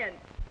come in.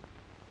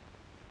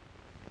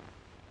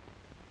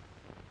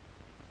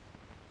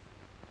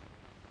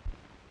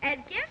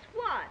 And guess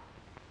what?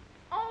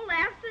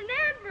 Olaf's an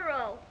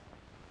admiral.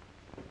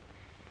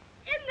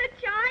 In the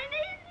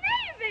Chinese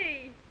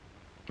Navy.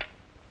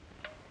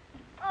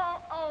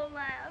 Oh,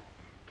 Olaf,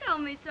 tell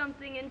me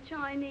something in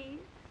Chinese.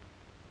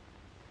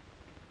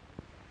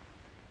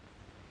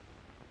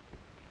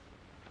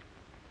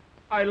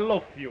 I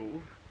love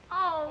you.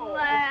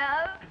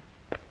 Olaf.